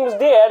baseball teams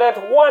did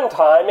at one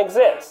time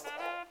exist.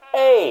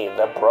 A.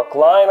 The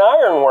Brookline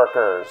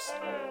Ironworkers.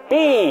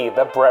 B.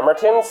 The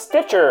Bremerton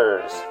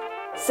Stitchers.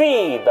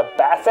 C. The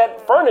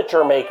Bassett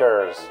Furniture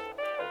Makers.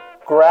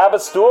 Grab a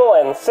stool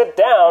and sit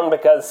down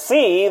because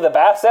C. The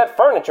Bassett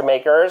Furniture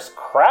Makers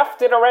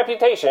crafted a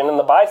reputation in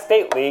the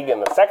Bi-State League in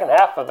the second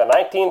half of the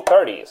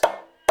 1930s.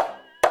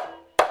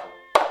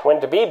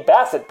 When to be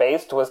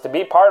Bassett-based was to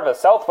be part of a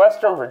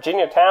southwestern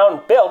Virginia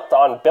town built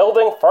on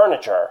building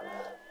furniture.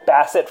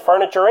 Bassett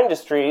Furniture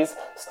Industries,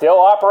 still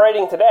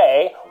operating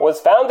today,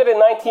 was founded in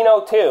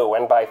 1902,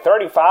 and by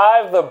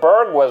 1935 the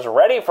burg was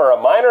ready for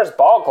a miners'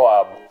 ball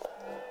club.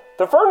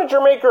 The Furniture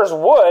Makers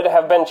would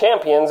have been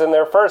champions in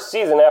their first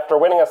season after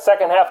winning a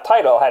second-half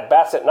title had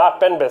Bassett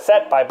not been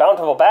beset by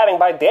bountiful batting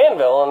by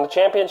Danville in the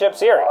championship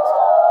series.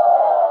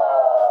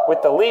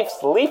 With the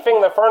Leafs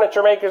leafing the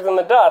Furniture Makers in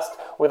the dust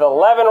with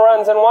 11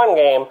 runs in one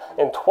game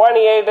and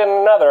 28 in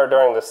another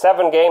during the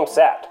 7-game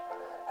set.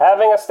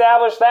 Having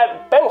established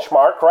that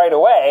benchmark right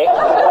away,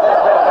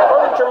 the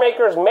Furniture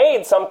Makers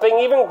made something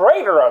even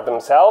greater of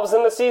themselves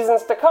in the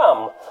seasons to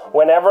come.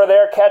 Whenever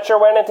their catcher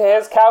went into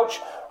his crouch,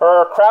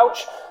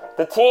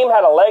 the team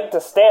had a leg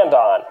to stand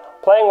on,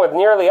 playing with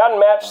nearly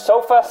unmatched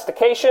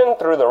sophistication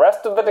through the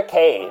rest of the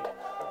decade.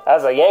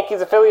 As a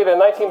Yankees affiliate in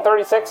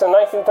 1936 and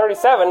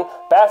 1937,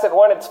 Bassett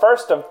won its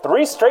first of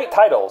 3 straight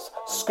titles,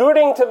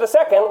 scooting to the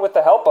second with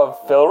the help of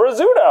Phil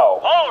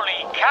Rizzuto.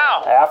 Holy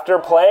cow! After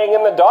playing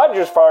in the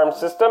Dodgers farm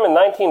system in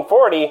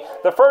 1940,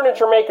 the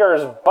furniture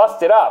makers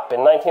busted up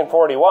in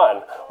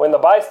 1941, when the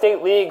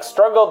Bi-State League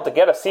struggled to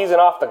get a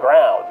season off the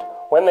ground.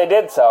 When they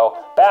did so,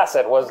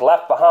 Bassett was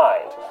left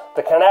behind.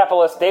 The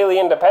Kannapolis Daily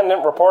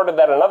Independent reported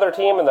that another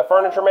team and the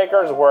furniture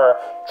makers were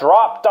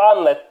dropped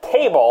on the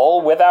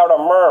table without a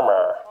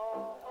murmur.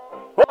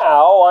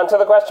 Now, on to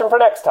the question for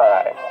next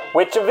time.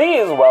 Which of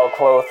these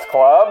well-clothed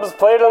clubs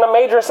played in a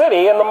major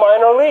city in the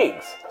minor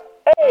leagues?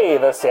 A.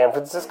 The San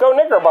Francisco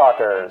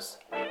Knickerbockers.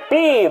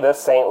 B. The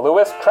St.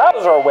 Louis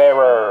Trouser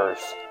Wearers.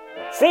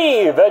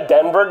 C. The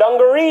Denver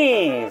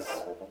Dungarees.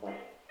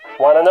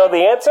 Want to know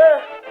the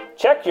answer?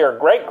 Check your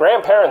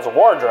great-grandparents'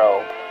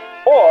 wardrobe.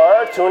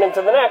 Or tune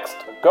into the next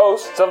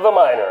Ghosts of the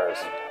Miners.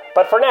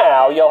 But for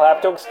now, you'll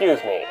have to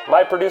excuse me.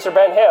 My producer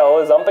Ben Hill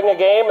is umping a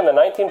game in the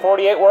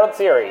 1948 World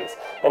Series,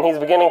 and he's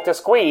beginning to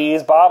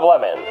squeeze Bob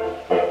Lemon.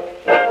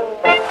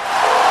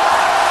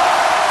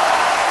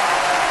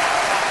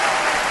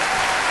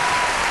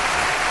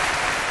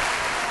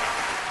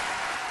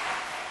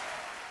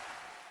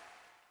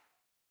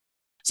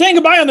 Saying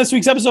goodbye on this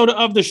week's episode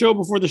of the show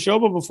before the show,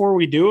 but before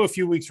we do, a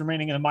few weeks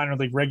remaining in the minor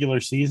league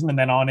regular season and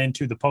then on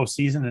into the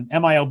postseason, and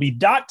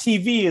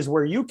MILB.TV is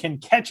where you can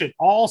catch it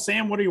all.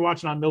 Sam, what are you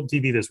watching on MILB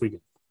TV this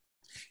weekend?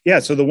 Yeah,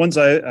 so the ones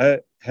I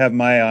have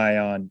my eye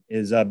on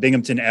is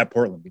Binghamton at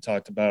Portland. We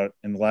talked about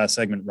in the last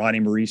segment, Ronnie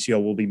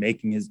Mauricio will be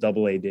making his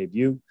AA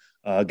debut.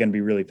 Going to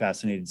be really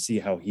fascinated to see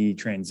how he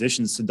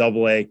transitions to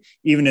AA,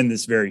 even in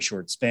this very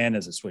short span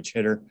as a switch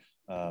hitter.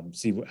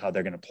 See how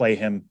they're going to play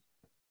him.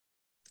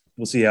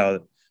 We'll see how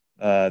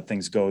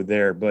things go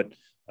there, but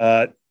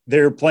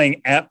they're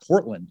playing at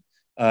Portland.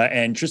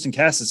 And Tristan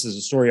Cassis is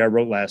a story I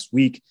wrote last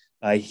week.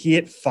 He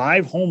hit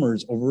 5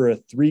 homers over a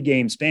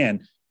 3-game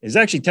span. It's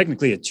actually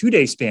technically a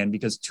 2-day span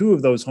because 3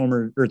 of those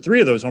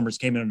homers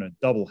came in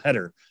a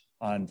doubleheader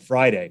on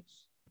Friday.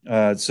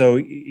 So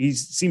he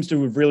seems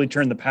to have really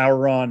turned the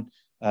power on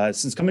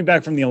since coming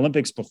back from the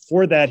Olympics.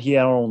 Before that, he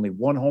had only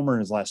 1 homer in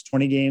his last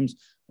 20 games.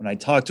 When I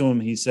talked to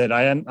him, he said,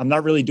 I'm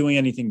not really doing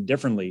anything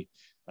differently.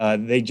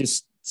 They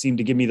just seemed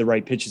to give me the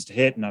right pitches to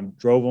hit, and I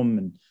drove them,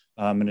 and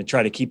I'm going to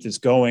try to keep this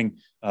going.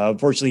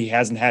 Unfortunately, he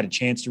hasn't had a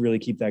chance to really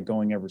keep that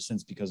going ever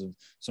since because of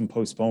some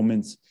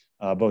postponements,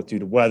 both due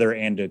to weather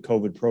and to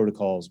COVID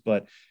protocols.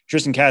 But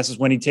Tristan Cassis,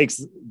 when he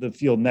takes the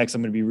field next,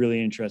 I'm going to be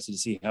really interested to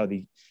see how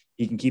he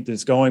can keep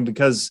this going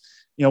because,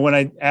 you know, when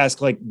I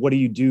ask, like, what do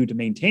you do to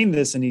maintain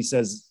this? And he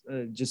says,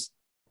 just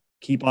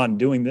keep on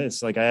doing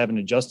this. Like, I haven't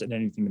adjusted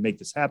anything to make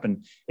this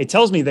happen. It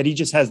tells me that he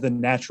just has the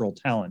natural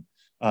talent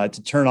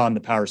to turn on the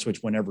power switch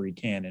whenever he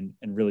can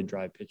and really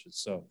drive pitches.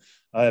 So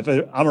if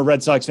I'm a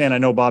Red Sox fan, I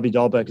know Bobby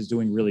Dahlbeck is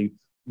doing really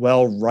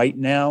well right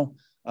now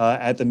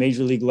at the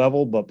major league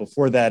level. But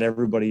before that,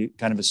 everybody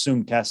kind of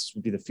assumed Cassis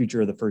would be the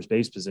future of the first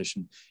base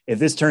position. If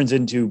this turns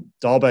into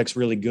Dahlbeck's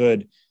really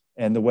good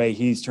and the way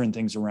he's turned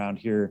things around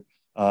here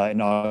in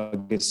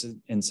August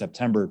and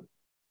September,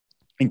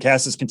 and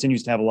Cassis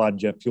continues to have a lot of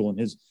jet fuel in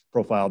his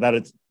profile,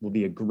 that will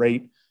be a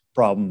great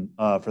problem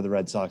for the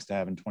Red Sox to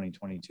have in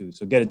 2022.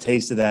 So get a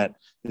taste of that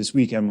this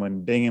weekend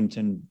when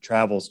Binghamton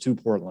travels to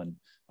Portland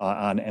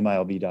on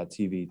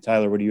MILB.TV.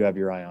 Tyler, what do you have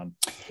your eye on?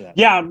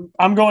 Yeah,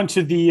 I'm going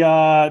to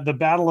the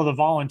Battle of the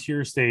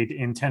Volunteer State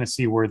in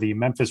Tennessee, where the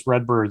Memphis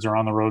Redbirds are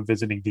on the road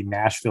visiting the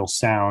Nashville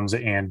Sounds.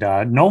 And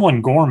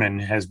Nolan Gorman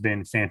has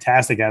been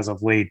fantastic as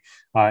of late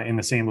in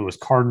the St. Louis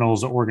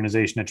Cardinals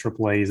organization at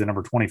AAA. He's the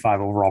number 25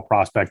 overall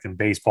prospect in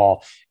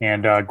baseball.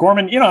 And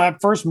Gorman, you know,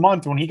 that first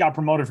month when he got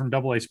promoted from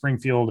AA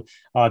Springfield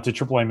to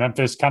AAA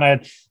Memphis, kind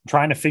of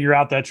trying to figure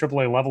out that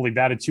AAA level. He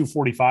batted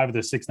 .245 with a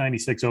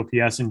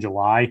 .696 OPS in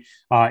July.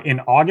 In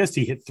August,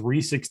 he hit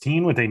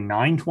 .316 with a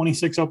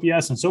 .926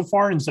 OPS. And so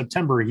far in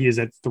September, he is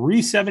at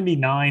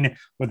 .379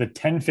 with a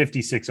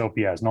 .1056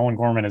 OPS. Nolan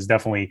Gorman has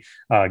definitely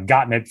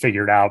gotten it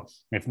figured out,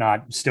 if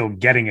not still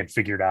getting it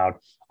figured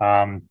out.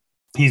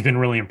 He's been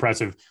really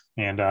impressive.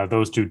 And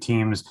those two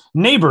teams,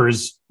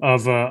 neighbors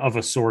of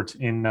a sort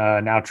in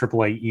now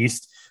AAA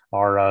East,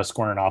 are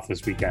squaring off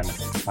this weekend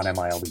on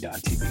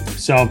MILB.TV.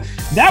 So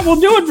that will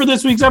do it for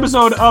this week's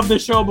episode of the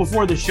show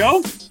before the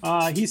show.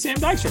 He's Sam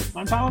Dykstra.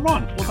 I'm Tyler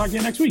Vaughn. We'll talk to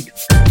you next week.